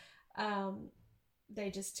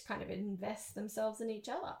 They just kind of invest themselves in each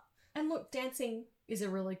other. And look, dancing is a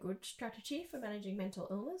really good strategy for managing mental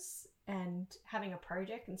illness and having a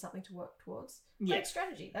project and something to work towards. Great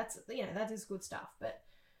strategy. That is good stuff. But,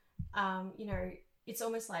 it's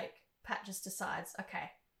almost like Pat just decides,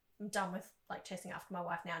 okay, I'm done with chasing after my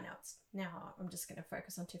wife now. Now I'm just going to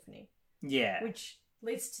focus on Tiffany. Yeah. Which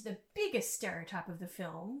leads to the biggest stereotype of the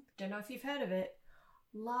film. Don't know if you've heard of it.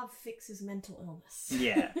 Love fixes mental illness.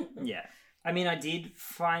 Yeah. I mean, I did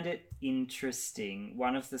find it interesting.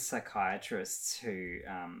 One of the psychiatrists who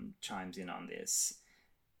chimes in on this,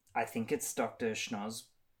 I think it's Dr. Zoidberg,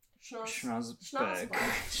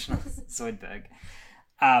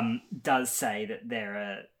 does say that there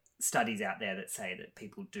are studies out there that say that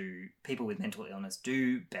people with mental illness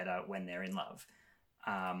do better when they're in love.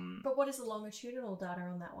 But what is the longitudinal data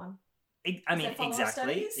on that one?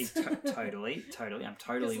 Exactly. Totally. I'm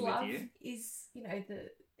totally with love you. Is, the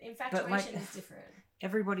infatuation is different.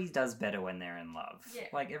 Everybody does better when they're in love. Yeah.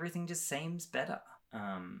 Everything just seems better.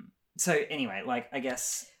 So anyway, I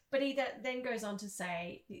guess. But he then goes on to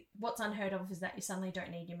say, what's unheard of is that you suddenly don't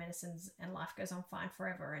need your medicines and life goes on fine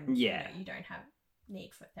forever, and you don't have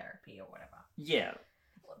need for therapy or whatever. Yeah.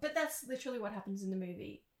 But that's literally what happens in the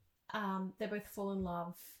movie. They both fall in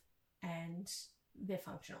love and they're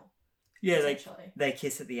functional. Yeah, they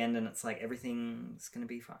kiss at the end and it's everything's going to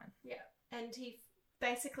be fine. Yeah. And he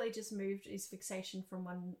basically just moved his fixation from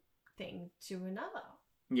one thing to another.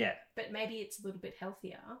 Yeah. But maybe it's a little bit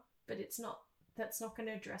healthier, but that's not going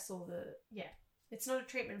to address all the, it's not a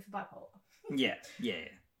treatment for bipolar. Yeah.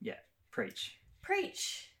 Preach.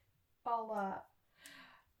 I'll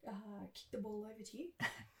kick the ball over to you.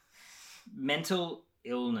 Mental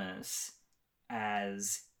illness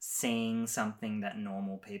as seeing something that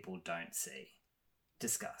normal people don't see.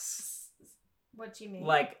 Discuss. What do you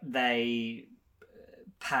mean?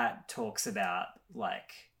 Pat talks about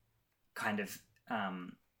kind of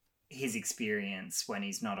his experience when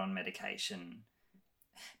he's not on medication.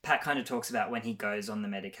 Pat kind of talks about when he goes on the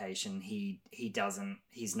medication,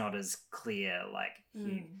 he's not as clear, like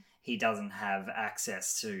he doesn't have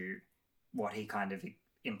access to what he kind of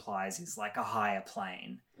implies is like a higher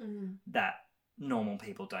plane that normal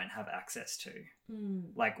people don't have access to.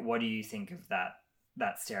 Like, what do you think of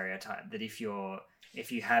that stereotype, that if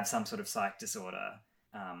you have some sort of psych disorder,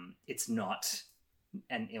 it's not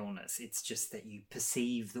an illness, it's just that you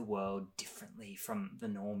perceive the world differently from the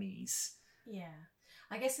normies? Yeah,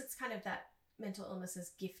 I guess it's kind of that mental illness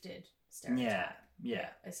is gifted stereotype. Yeah.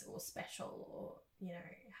 Or special, or, you know,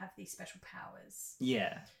 have these special powers.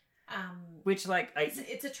 Yeah. Which, like,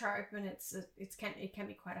 it's a trope, and it can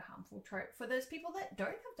be quite a harmful trope for those people that don't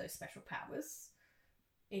have those special powers.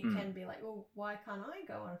 It can be like, well, why can't I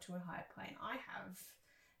go onto a higher plane? I have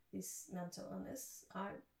this mental illness. I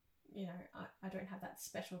don't have that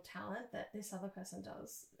special talent that this other person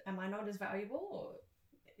does. Am I not as valuable, or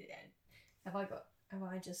have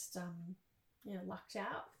I just lucked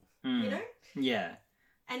out? You know? Yeah.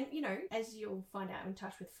 And, you know, as you'll find out in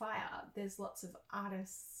Touch with Fire, there's lots of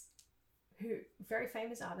artists very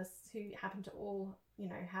famous artists who happen to all, you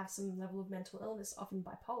know, have some level of mental illness, often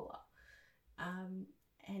bipolar,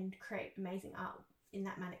 and create amazing art in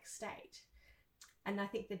that manic state. And I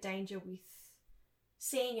think the danger with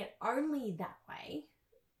seeing it only that way,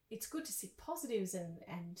 it's good to see positives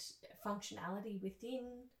and functionality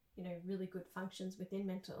within, you know, really good functions within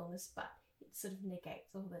mental illness, but it sort of negates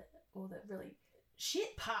all the really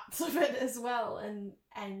shit parts of it as well.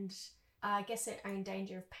 And I guess they're in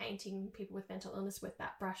danger of painting people with mental illness with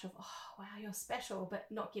that brush of, oh, wow, you're special, but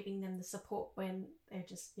not giving them the support when they're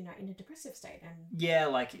just, you know, in a depressive state. And yeah,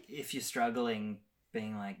 like, if you're struggling,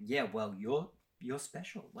 being like, yeah, well, you're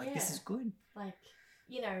special. Like, this is good. Like,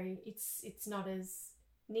 you know, it's not as,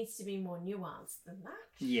 needs to be more nuanced than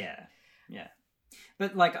that. Yeah.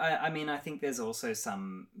 But, like, I mean, I think there's also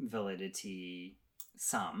some validity,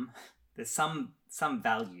 there's some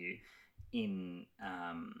value in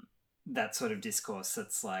that sort of discourse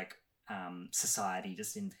that's like, society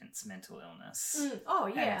just invents mental illness. Oh,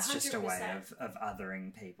 yeah, and it's just 100%. a way of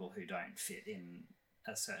othering people who don't fit in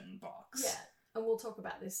a certain box. Yeah, and we'll talk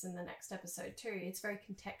about this in the next episode too. It's very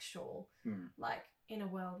contextual. Like, in a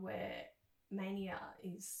world where mania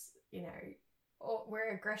is, you know, or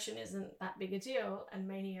where aggression isn't that big a deal and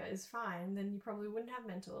mania is fine, then you probably wouldn't have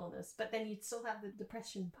mental illness. But then you'd still have the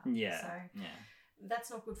depression part. Yeah. So yeah. That's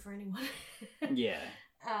not good for anyone. Yeah.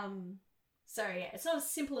 So yeah, it's not as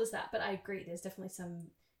simple as that, but I agree. There's definitely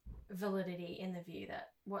some validity in the view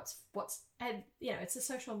that what's and, you know, it's a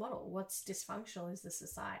social model. What's dysfunctional is the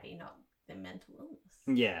society, not the mental illness.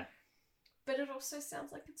 Yeah. But it also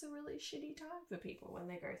sounds like it's a really shitty time for people when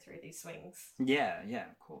they go through these swings. Yeah,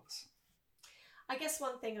 of course. I guess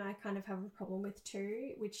one thing I kind of have a problem with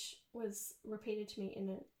too, which was repeated to me in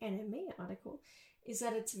an NME article, is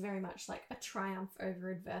that it's very much like a triumph over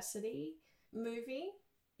adversity movie.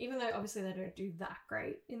 Even though obviously they don't do that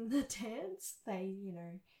great in the dance, they, you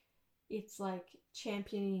know, it's like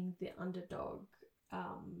championing the underdog.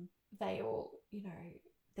 They all, you know,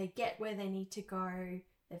 they get where they need to go.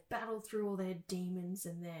 They've battled through all their demons,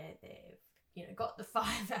 and they've, you know, got the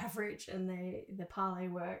 5 average, and the parlay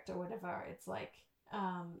worked or whatever. It's like,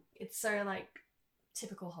 it's so like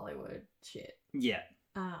typical Hollywood shit. Yeah.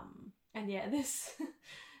 And yeah, this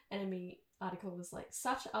enemy article was like,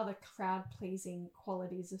 such are the crowd-pleasing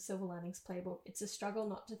qualities of Silver Linings Playbook. It's a struggle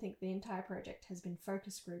not to think the entire project has been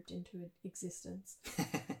focus grouped into existence,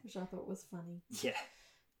 which I thought was funny. Yeah.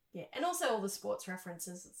 Yeah, and also all the sports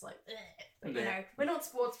references. It's like, but you know, we're not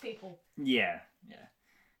sports people. Yeah.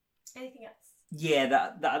 Anything else? Yeah,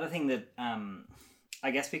 the other thing that,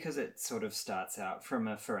 I guess because it sort of starts out from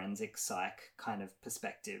a forensic psych kind of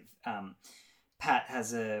perspective, Pat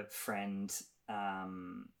has a friend,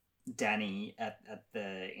 Danny, at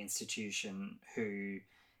the institution, who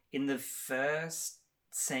in the first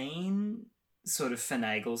scene sort of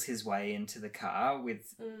finagles his way into the car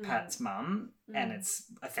with Pat's mum, and it's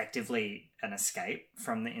effectively an escape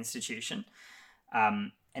from the institution.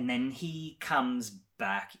 And then he comes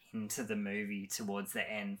back into the movie towards the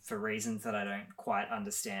end for reasons that I don't quite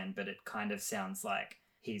understand, but it kind of sounds like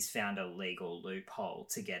he's found a legal loophole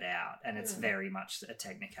to get out, and it's very much a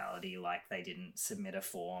technicality, like they didn't submit a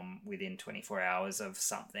form within 24 hours of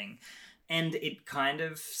something. And it kind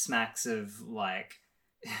of smacks of like,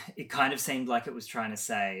 it kind of seemed like it was trying to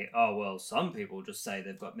say, oh, well, some people just say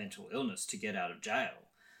they've got mental illness to get out of jail.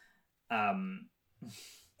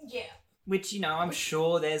 Yeah. Which, you know, I'm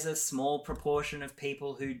sure there's a small proportion of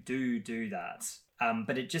people who do that.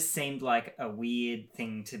 But it just seemed like a weird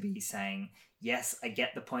thing to be saying. Yes, I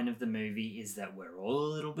get the point of the movie is that we're all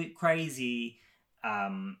a little bit crazy,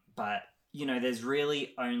 But, you know, there's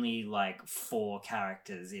really only like 4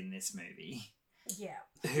 characters in this movie. Yeah.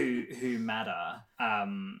 who matter.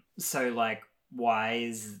 So like why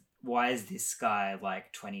is this guy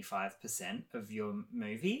like 25% of your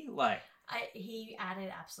movie? Like he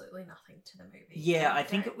added absolutely nothing to the movie. Yeah, I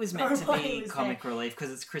think it was meant to be comic relief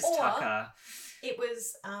because it's Chris Tucker. It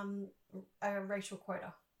was a racial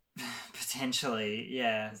quota. Potentially,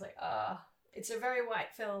 yeah. I was like, it's a very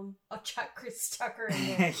white film. I'll chuck Chris Tucker in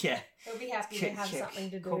there. Yeah. He'll be happy to have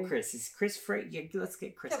something to do. Call Chris. Is Chris free? Yeah, let's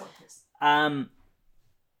get Chris. Come on, Chris.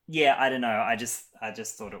 Yeah, I don't know. I just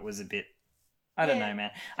thought it was a bit... I don't know,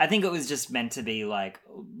 man. I think it was just meant to be like,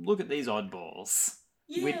 look at these oddballs.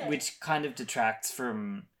 Yeah. Which kind of detracts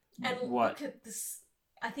from look at this...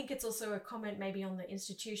 I think it's also a comment maybe on the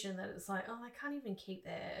institution that it's like, they can't even keep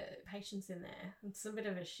their patients in there. It's a bit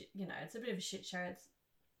of a shit, it's a bit of a shit show.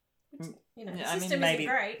 The system isn't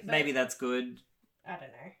great. But maybe that's good. I don't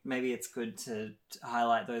know. Maybe it's good to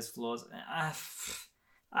highlight those flaws.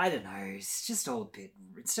 I don't know. It's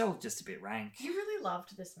all just a bit rank. You really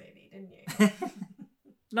loved this movie, didn't you?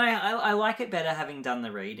 No, I like it better having done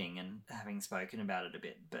the reading and having spoken about it a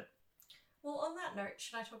bit. But well, on that note,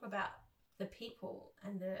 should I talk about the people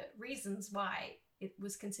and the reasons why it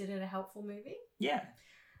was considered a helpful movie? Yeah.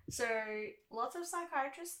 So lots of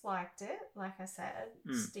psychiatrists liked it. Like I said,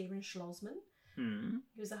 Stephen Schlossman. He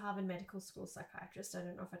was a Harvard Medical School psychiatrist. I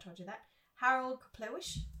don't know if I told you that. Harold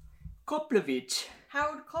Koplovich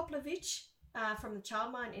from the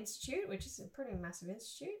Childmind Institute, which is a pretty massive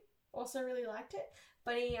institute, also really liked it.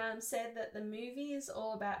 But he said that the movie is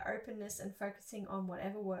all about openness and focusing on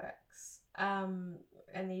whatever works.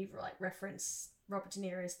 And he referenced Robert De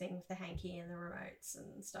Niro's thing with the hanky and the remotes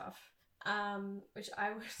and stuff, which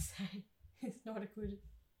I would say is not a good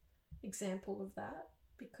example of that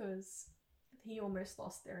because he almost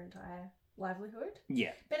lost their entire livelihood.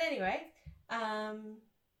 Yeah. But anyway,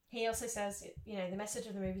 he also says, the message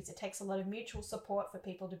of the movie is it takes a lot of mutual support for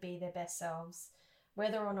people to be their best selves,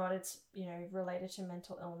 whether or not it's, related to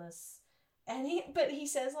mental illness. But he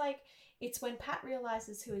says, it's when Pat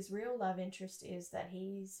realizes who his real love interest is that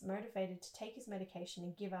he's motivated to take his medication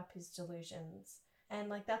and give up his delusions.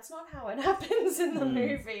 And, that's not how it happens in the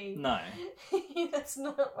movie. No. That's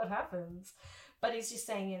not what happens. But he's just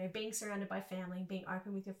saying, being surrounded by family, being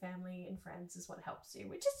open with your family and friends is what helps you,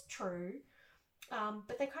 which is true.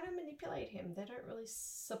 But they kind of manipulate him. They don't really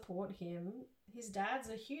support him. His dad's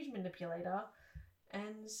a huge manipulator.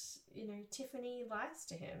 And, Tiffany lies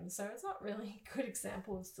to him. So it's not really a good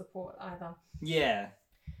example of support either. Yeah.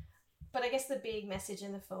 But I guess the big message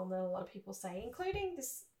in the film that a lot of people say, including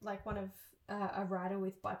this, one of a writer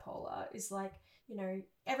with bipolar, is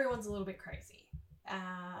everyone's a little bit crazy.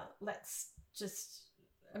 Let's just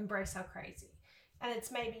embrace our crazy. And it's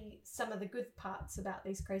maybe some of the good parts about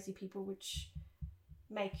these crazy people which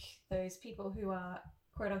make those people who are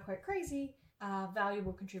quote unquote crazy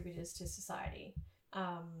valuable contributors to society.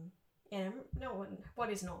 What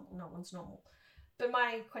is normal? No one's normal. But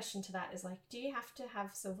my question to that is do you have to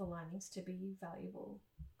have silver linings to be valuable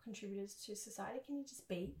contributors to society? Can you just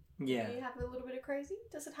be? Yeah. Do you have a little bit of crazy?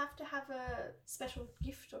 Does it have to have a special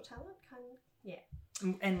gift or talent?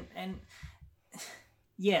 And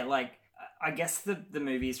yeah, I guess the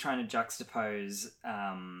movie is trying to juxtapose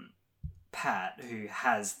Pat, who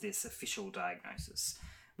has this official diagnosis,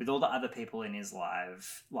 with all the other people in his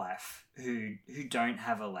life who don't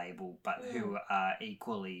have a label but who are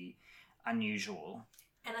equally unusual.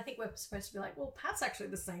 And I think we're supposed to be well, Pat's actually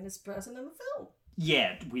the sanest person in the film.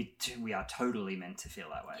 Yeah, we are totally meant to feel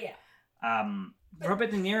that way. Yeah.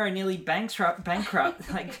 Robert De Niro nearly bankrupt,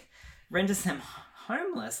 renders them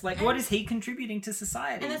homeless. What is he contributing to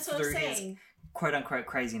society? And that's what I'm saying. His quote-unquote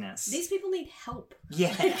craziness. These people need help.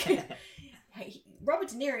 Yeah. Robert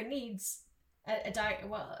De Niro needs I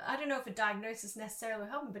don't know if a diagnosis necessarily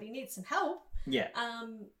will help him, but he needs some help. Yeah.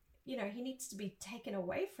 He needs to be taken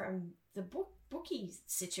away from the bookie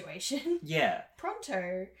situation. Yeah.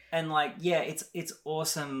 Pronto. And it's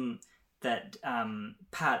awesome that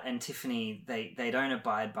Pat and Tiffany they don't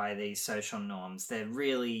abide by these social norms. They're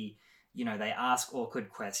really, they ask awkward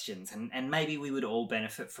questions, and maybe we would all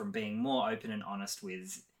benefit from being more open and honest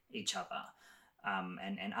with each other,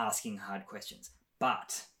 and asking hard questions.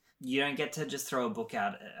 But you don't get to just throw a book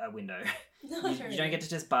out a window. No, you don't get to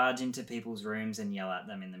just barge into people's rooms and yell at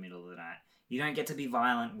them in the middle of the night. You don't get to be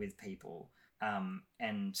violent with people. And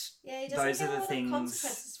he doesn't those get are the a lot things. of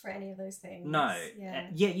consequences for any of those things. No.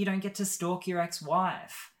 You don't get to stalk your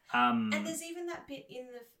ex-wife. And there's even that bit in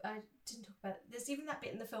the I didn't talk about it. There's even that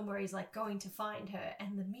bit in the film where he's going to find her,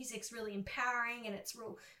 and the music's really empowering and it's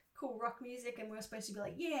real cool rock music, and we're supposed to be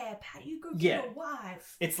like, yeah, Pat, you go get your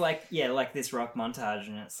wife. It's like, like this rock montage,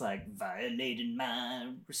 and it's like, violated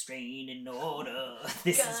my restraining order.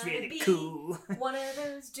 This is really cool. One of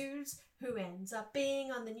those dudes who ends up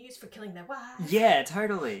being on the news for killing their wife. Yeah,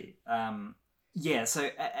 totally. So,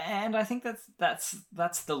 and I think that's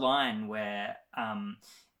the line where,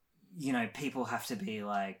 people have to be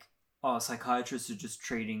like, oh, psychiatrists are just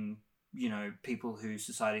treating, people who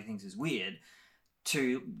society thinks is weird.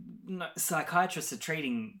 Psychiatrists are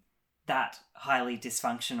treating that highly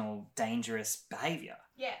dysfunctional, dangerous behavior.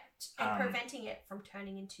 Yeah, and preventing it from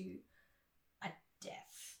turning into a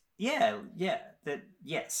death. Yeah.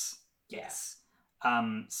 Yes.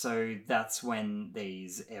 So that's when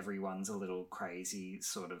these everyone's a little crazy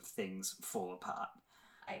sort of things fall apart.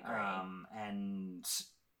 I agree. And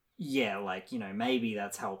maybe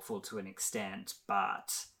that's helpful to an extent,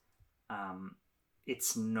 but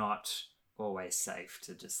it's not always safe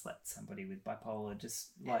to just let somebody with bipolar just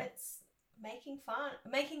like... And it's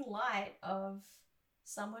making light of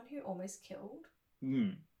someone who almost killed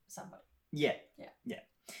somebody. Yeah.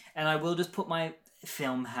 And I will just put my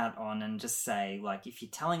film hat on and just say, like, if you're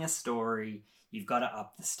telling a story, you've got to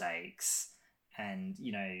up the stakes. And,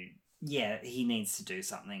 he needs to do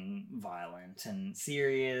something violent and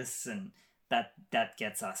serious, and that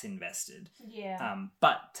gets us invested. Yeah.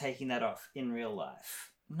 But taking that off in real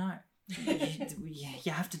life, no.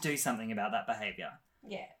 You have to do something about that behaviour.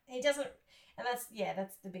 Yeah. He doesn't... And that's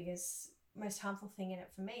the biggest, most harmful thing in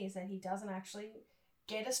it for me, is that he doesn't actually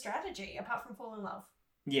get a strategy apart from fall in love.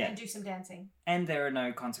 Yeah. And do some dancing. And there are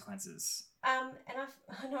no consequences. And I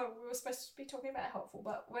know we were supposed to be talking about helpful,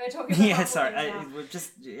 but we're talking about we're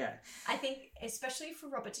just, I think, especially for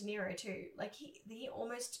Robert De Niro too, like he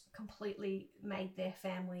almost completely made their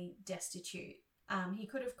family destitute. He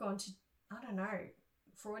could have gone to, I don't know,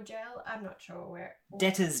 fraud jail. I'm not sure where.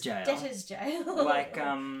 Debtor's jail. Like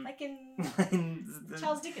like in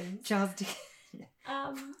Charles Dickens.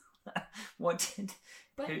 Yeah. What did?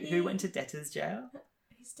 Who went to debtor's jail?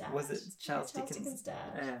 His dad. Was it Charles Dickens' dad?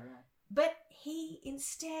 Yeah, right. But he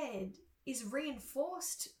instead is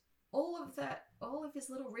reinforced all of his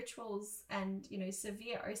little rituals and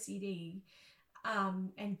severe OCD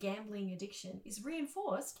and gambling addiction is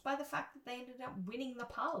reinforced by the fact that they ended up winning the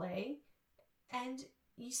parlay, and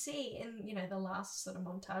you see in the last sort of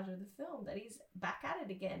montage of the film that he's back at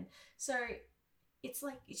it again. So it's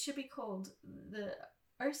like it should be called the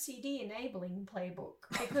OCD enabling playbook,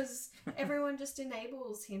 because everyone just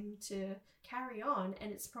enables him to carry on,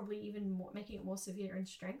 and it's probably even more, making it more severe and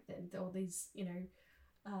strengthened all these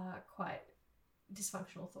quite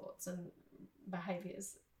dysfunctional thoughts and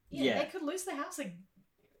behaviors. They could lose their house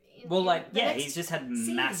he's just had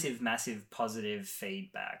massive positive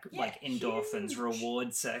feedback, like endorphins, huge.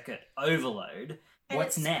 Reward circuit overload. And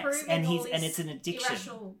what's next? And it's an addiction.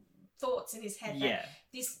 Irrational thoughts in his head. Yeah.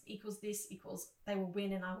 This equals they will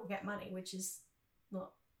win and I will get money, which is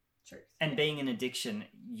not true. And being an addiction,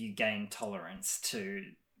 you gain tolerance to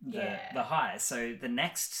the high. So the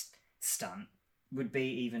next stunt would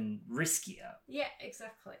be even riskier. Yeah,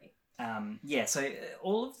 exactly. So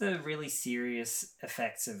all of the really serious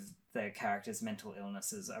effects of the characters' mental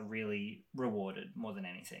illnesses are really rewarded more than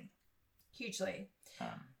anything. Hugely.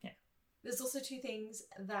 There's also two things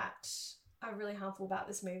that are really harmful about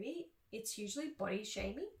this movie. It's hugely body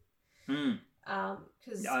shaming.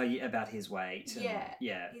 About his weight.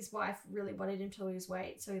 His wife really wanted him to lose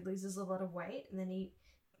weight, so he loses a lot of weight, and then he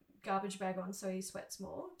garbage bag on so he sweats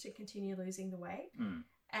more to continue losing the weight. And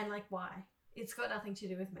why? It's got nothing to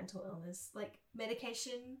do with mental illness.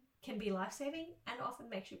 Medication can be life-saving and often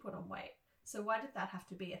makes you put on weight. So why did that have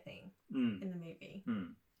to be a thing in the movie?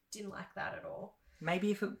 Didn't like that at all.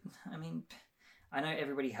 Maybe I know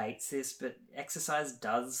everybody hates this, but exercise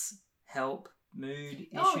does help mood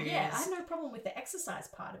issues. Oh, yeah. I have no problem with the exercise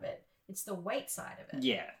part of it. It's the weight side of it.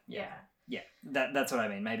 Yeah. That's what I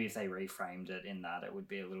mean. Maybe if they reframed it in that, it would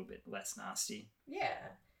be a little bit less nasty.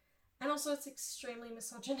 Yeah. And also it's extremely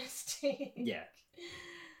misogynistic. Yeah.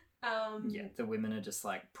 The women are just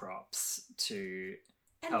like props to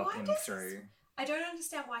help him through. I don't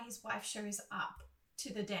understand why his wife shows up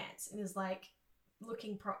to the dance and is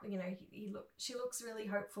looking she looks really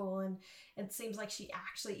hopeful, and it seems like she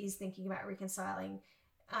actually is thinking about reconciling.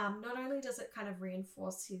 Not only does it kind of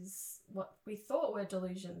reinforce his what we thought were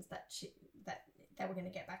delusions that they were going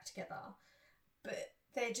to get back together, but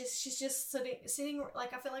she's just sitting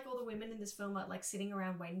I feel like all the women in this film are sitting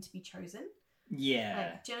around waiting to be chosen.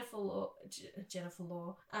 Yeah. Jennifer Law,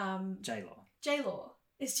 J-Law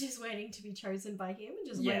is just waiting to be chosen by him and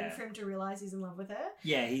just waiting for him to realise he's in love with her.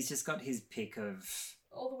 Yeah, he's just got his pick of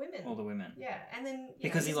all the women. All the women. Yeah, and then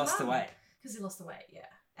because he lost the weight. Because he lost the weight, yeah.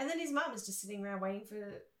 And then his mum is just sitting around waiting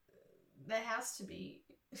for their house to be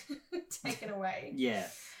taken away. Yeah,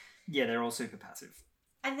 they're all super passive.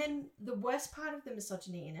 And then the worst part of the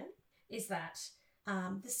misogyny in it is that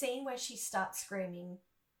the scene where she starts screaming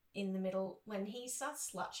in the middle, when he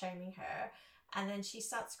starts slut-shaming her, and then she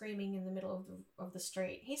starts screaming in the middle of the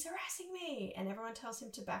street, "He's harassing me!" And everyone tells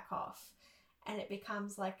him to back off. And it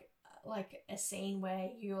becomes like a scene where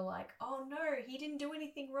you're like, oh no, he didn't do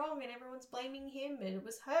anything wrong and everyone's blaming him and it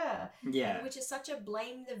was her. Yeah. And which is such a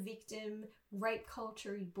blame the victim, rape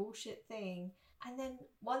culture-y bullshit thing. And then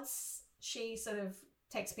once she sort of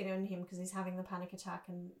takes pity on him because he's having the panic attack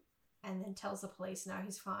and then tells the police, no,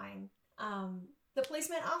 he's fine. The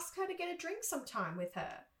policeman asks her to get a drink sometime with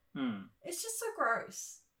her. It's just so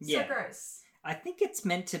gross. So gross. I think it's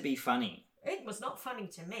meant to be funny. It was not funny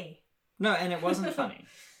to me. No, and it wasn't funny.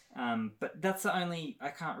 But that's the only... I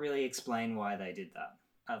can't really explain why they did that,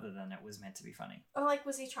 other than it was meant to be funny. Or, like,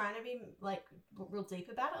 was he trying to be, like, real deep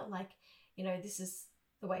about it? Like, you know, this is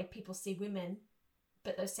the way people see women,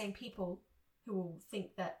 but those same people who will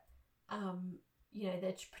think that, you know,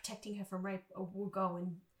 they're protecting her from rape will go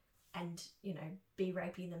and, you know, be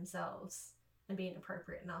rapey themselves and be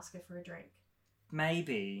inappropriate and ask her for a drink.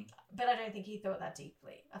 Maybe. But I don't think he thought that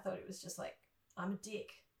deeply. I thought it was just like, I'm a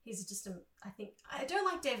dick. He's just I don't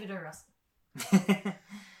like David O. Russell.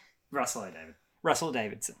 Russell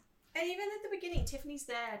Davidson. And even at the beginning, Tiffany's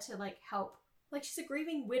there to, like, help. Like, she's a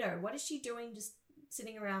grieving widow. What is she doing just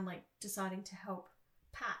sitting around, like, deciding to help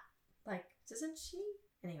Pat? Like, doesn't she?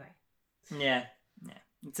 Anyway. Yeah.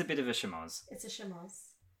 It's a bit of a schmoz. It's a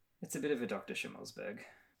schmoz. It's a bit of a Dr. Schmozzberg.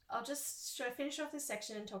 Should I finish off this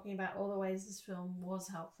section and talking about all the ways this film was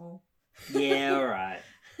helpful? Yeah, alright.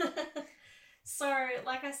 So,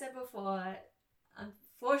 like I said before,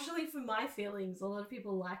 unfortunately for my feelings, a lot of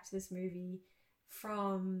people liked this movie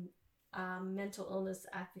from mental illness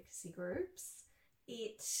advocacy groups.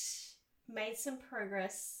 It made some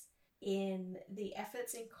progress in the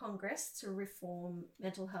efforts in Congress to reform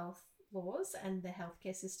mental health laws and the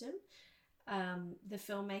healthcare system. The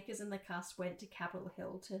filmmakers and the cast went to Capitol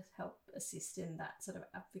Hill to help assist in that sort of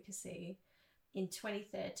advocacy. In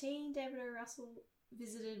 2013, David O. Russell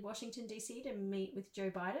visited Washington, D.C. to meet with Joe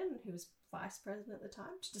Biden, who was vice president at the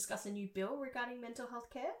time, to discuss a new bill regarding mental health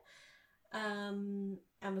care,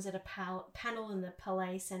 and was at a panel in the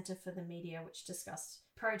Palais Center for the Media, which discussed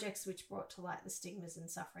projects which brought to light the stigmas and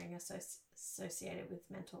suffering associated with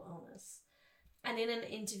mental illness. And in an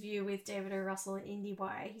interview with David O. Russell in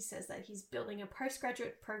IndieWire, he says that he's building a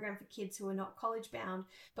postgraduate program for kids who are not college-bound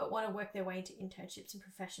but want to work their way into internships and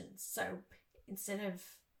professions. So instead of...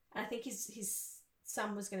 And I think his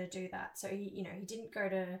son was going to do that. So, he didn't go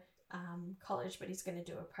to college, but he's going to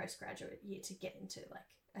do a postgraduate year to get into, like,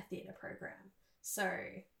 a theatre program. So,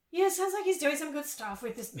 yeah, it sounds like he's doing some good stuff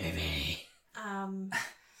with this movie. I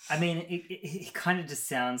mean, it kind of just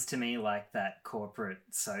sounds to me like that corporate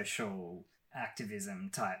social activism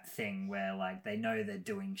type thing where, like, they know they're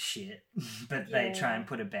doing shit, but they try and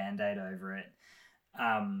put a Band-Aid over it.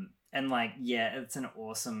 And, like, yeah, it's an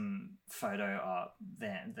awesome photo op.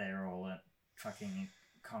 They're all at fucking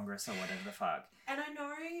Congress or whatever the fuck. And I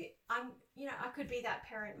know I could be that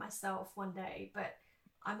parent myself one day, but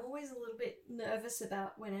I'm always a little bit nervous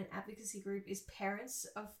about when an advocacy group is parents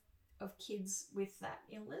of kids with that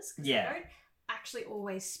illness. Because they don't actually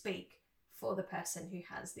always speak for the person who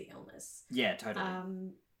has the illness. Yeah,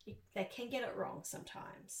 totally. They can get it wrong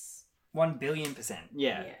sometimes. 1,000,000,000%.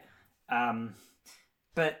 Yeah.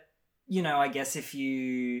 But, I guess if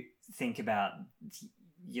you think about,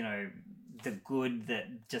 the good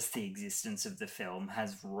that just the existence of the film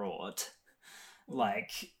has wrought,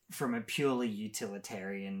 like, from a purely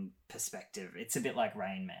utilitarian perspective, it's a bit like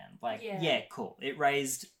Rain Man. Like, yeah cool. It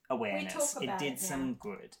raised awareness. It did some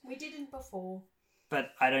good. We didn't before.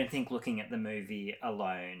 But I don't think looking at the movie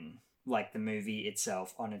alone, like the movie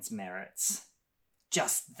itself on its merits,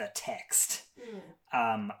 just the text,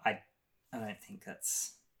 I don't think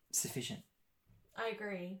that's sufficient. I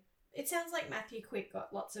agree. It sounds like Matthew Quick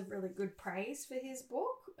got lots of really good praise for his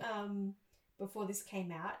book before this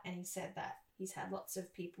came out, and he said that he's had lots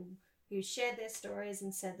of people who shared their stories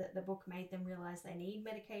and said that the book made them realise they need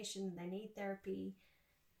medication, they need therapy,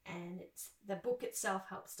 and the book itself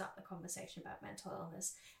helped start the conversation about mental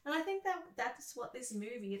illness. And I think that's what this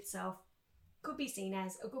movie itself could be seen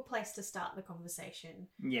as, a good place to start the conversation.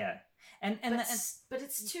 Yeah. But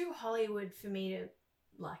it's too Hollywood for me to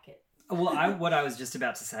like it. Well, what I was just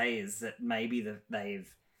about to say is that maybe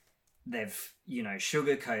they've they've, you know,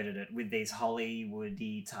 sugar-coated it with these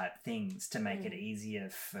Hollywoody type things to make it easier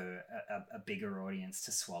for a bigger audience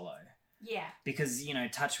to swallow. Yeah. Because, you know,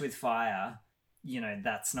 Touch with Fire, you know,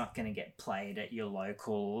 that's not going to get played at your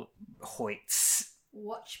local Hoyts.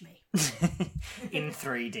 Watch me. In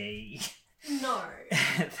 3D. No.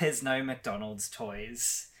 There's no McDonald's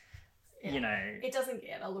toys. Yeah. You know. It doesn't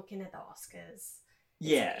get a look in at the Oscars.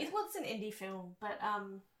 It's an indie film, but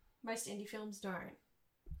most indie films don't.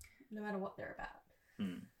 No matter what they're about.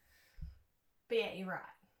 But yeah, you're right.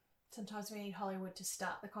 Sometimes we need Hollywood to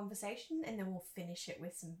start the conversation and then we'll finish it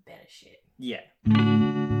with some better shit. Yeah.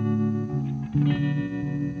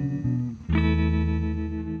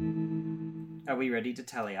 Are we ready to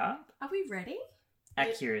tally up? Are we ready?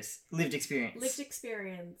 Lived experience. Lived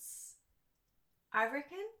experience. I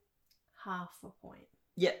reckon half a point.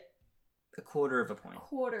 Yeah. A quarter of a point.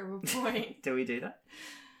 Quarter of a point. Do we do that?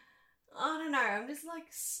 I don't know. I'm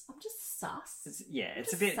just sus.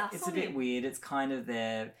 It's a bit weird. It's kind of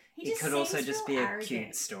there. It could also just be a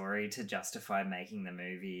cute story to justify making the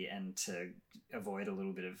movie and to avoid a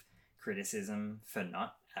little bit of criticism for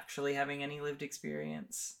not actually having any lived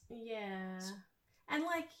experience. Yeah. And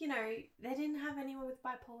like, you know, they didn't have anyone with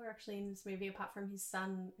bipolar actually in this movie apart from his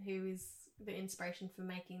son, who is the inspiration for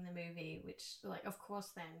making the movie, which, like, of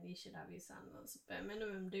course then you should have your son. That's a bare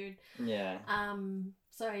minimum, dude. Yeah.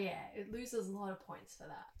 So yeah, it loses a lot of points for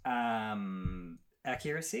that.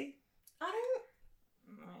 Accuracy? I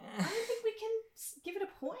don't think we can give it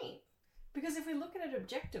a point. Because if we look at it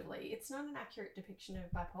objectively, it's not an accurate depiction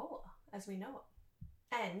of bipolar as we know it.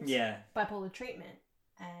 And bipolar treatment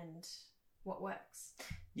and what works.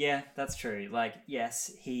 Yeah, that's true. Like,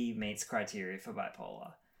 yes, he meets criteria for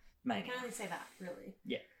bipolar. Maybe. I can only say that, really.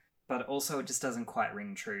 Yeah. But also it just doesn't quite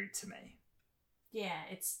ring true to me. Yeah,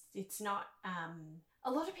 it's not...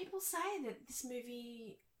 a lot of people say that this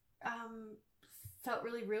movie felt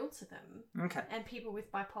really real to them. Okay. And people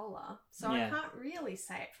with bipolar. So I can't really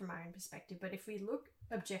say it from my own perspective, but if we look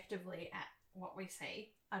objectively at what we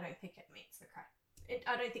see, I don't think it meets the criteria.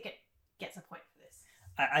 I don't think it gets a point for this.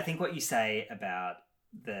 I think what you say about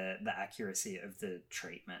the accuracy of the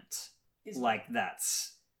treatment is like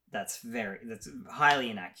that's highly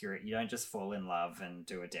inaccurate. You don't just fall in love and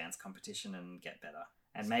do a dance competition and get better.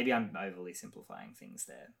 And maybe I'm overly simplifying things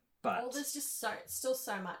there, but there's just still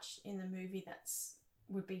so much in the movie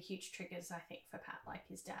would be huge triggers, I think, for Pat, like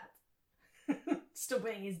his dad, still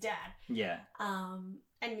being his dad. Yeah. And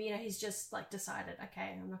you know, he's just like decided,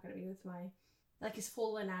 okay, I'm not going to be with he's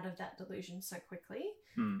fallen out of that delusion so quickly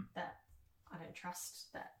that I don't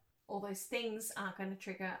trust that all those things aren't going to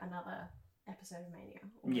trigger another episode of Mania.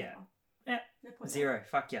 Yeah. No point 0. There.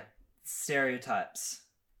 Fuck yeah. Stereotypes.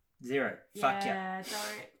 0. Fuck yeah. Yeah,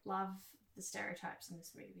 don't love the stereotypes in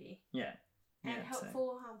this movie. Yeah. And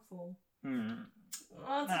helpful or harmful? Mm.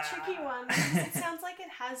 Oh, it's a tricky one. It sounds like it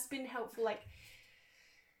has been helpful, like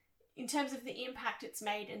in terms of the impact it's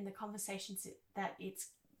made and the conversations that it's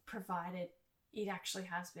provided. It actually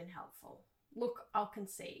has been helpful. Look, I'll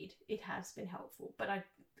concede it has been helpful, but I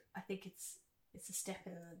think it's a step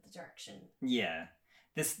in the direction. Yeah,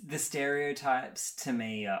 the stereotypes to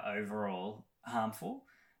me are overall harmful,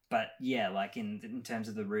 but yeah, like in terms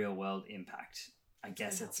of the real world impact, I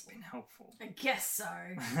guess it's been helpful. I guess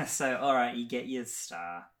so. So all right, you get your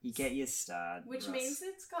star. Which means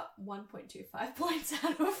it's got 1.25 points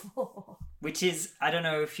out of 4. Which is, I don't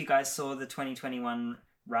know if you guys saw the 2021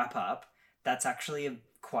 wrap up. That's actually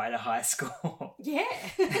quite a high score. Yeah.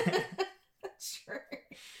 That's true.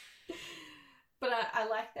 But I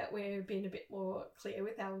like that we're being a bit more clear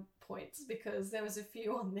with our points, because there was a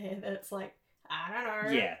few on there that's like, I don't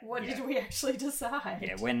know. Yeah. What did we actually decide?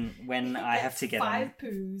 Yeah, when I have to get 5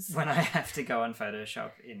 poos. When I have to go on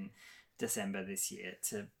Photoshop in December this year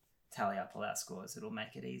to tally up all our scores, it'll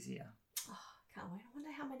make it easier. Oh, can't wait. I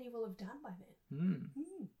wonder how many we'll have done by then.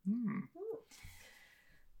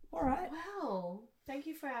 All right. Well, thank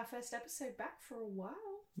you for our first episode back for a while.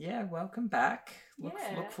 Yeah, welcome back.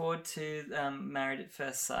 Look forward to Married at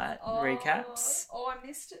First Sight recaps. Oh, I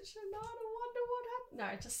missed it, Shania. I wonder what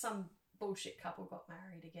happened. No, just some bullshit couple got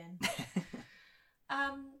married again.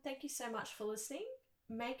 Thank you so much for listening.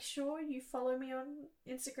 Make sure you follow me on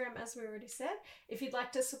Instagram, as we already said. If you'd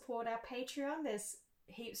like to support our Patreon, there's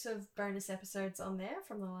heaps of bonus episodes on there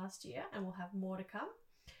from the last year, and we'll have more to come.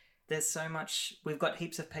 There's so much. We've got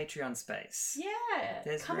heaps of Patreon space. Yeah.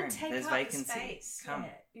 There's come room. And take There's up vacancy. The space. Come.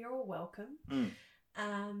 Yeah, you're all welcome.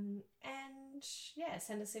 And yeah,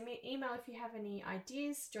 send us an email if you have any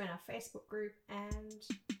ideas. Join our Facebook group, and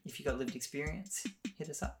if you got lived experience, hit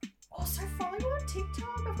us up. Also follow me on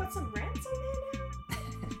TikTok. I've got some rants on there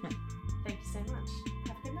now. Thank you so much.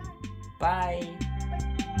 Have a good night. Bye.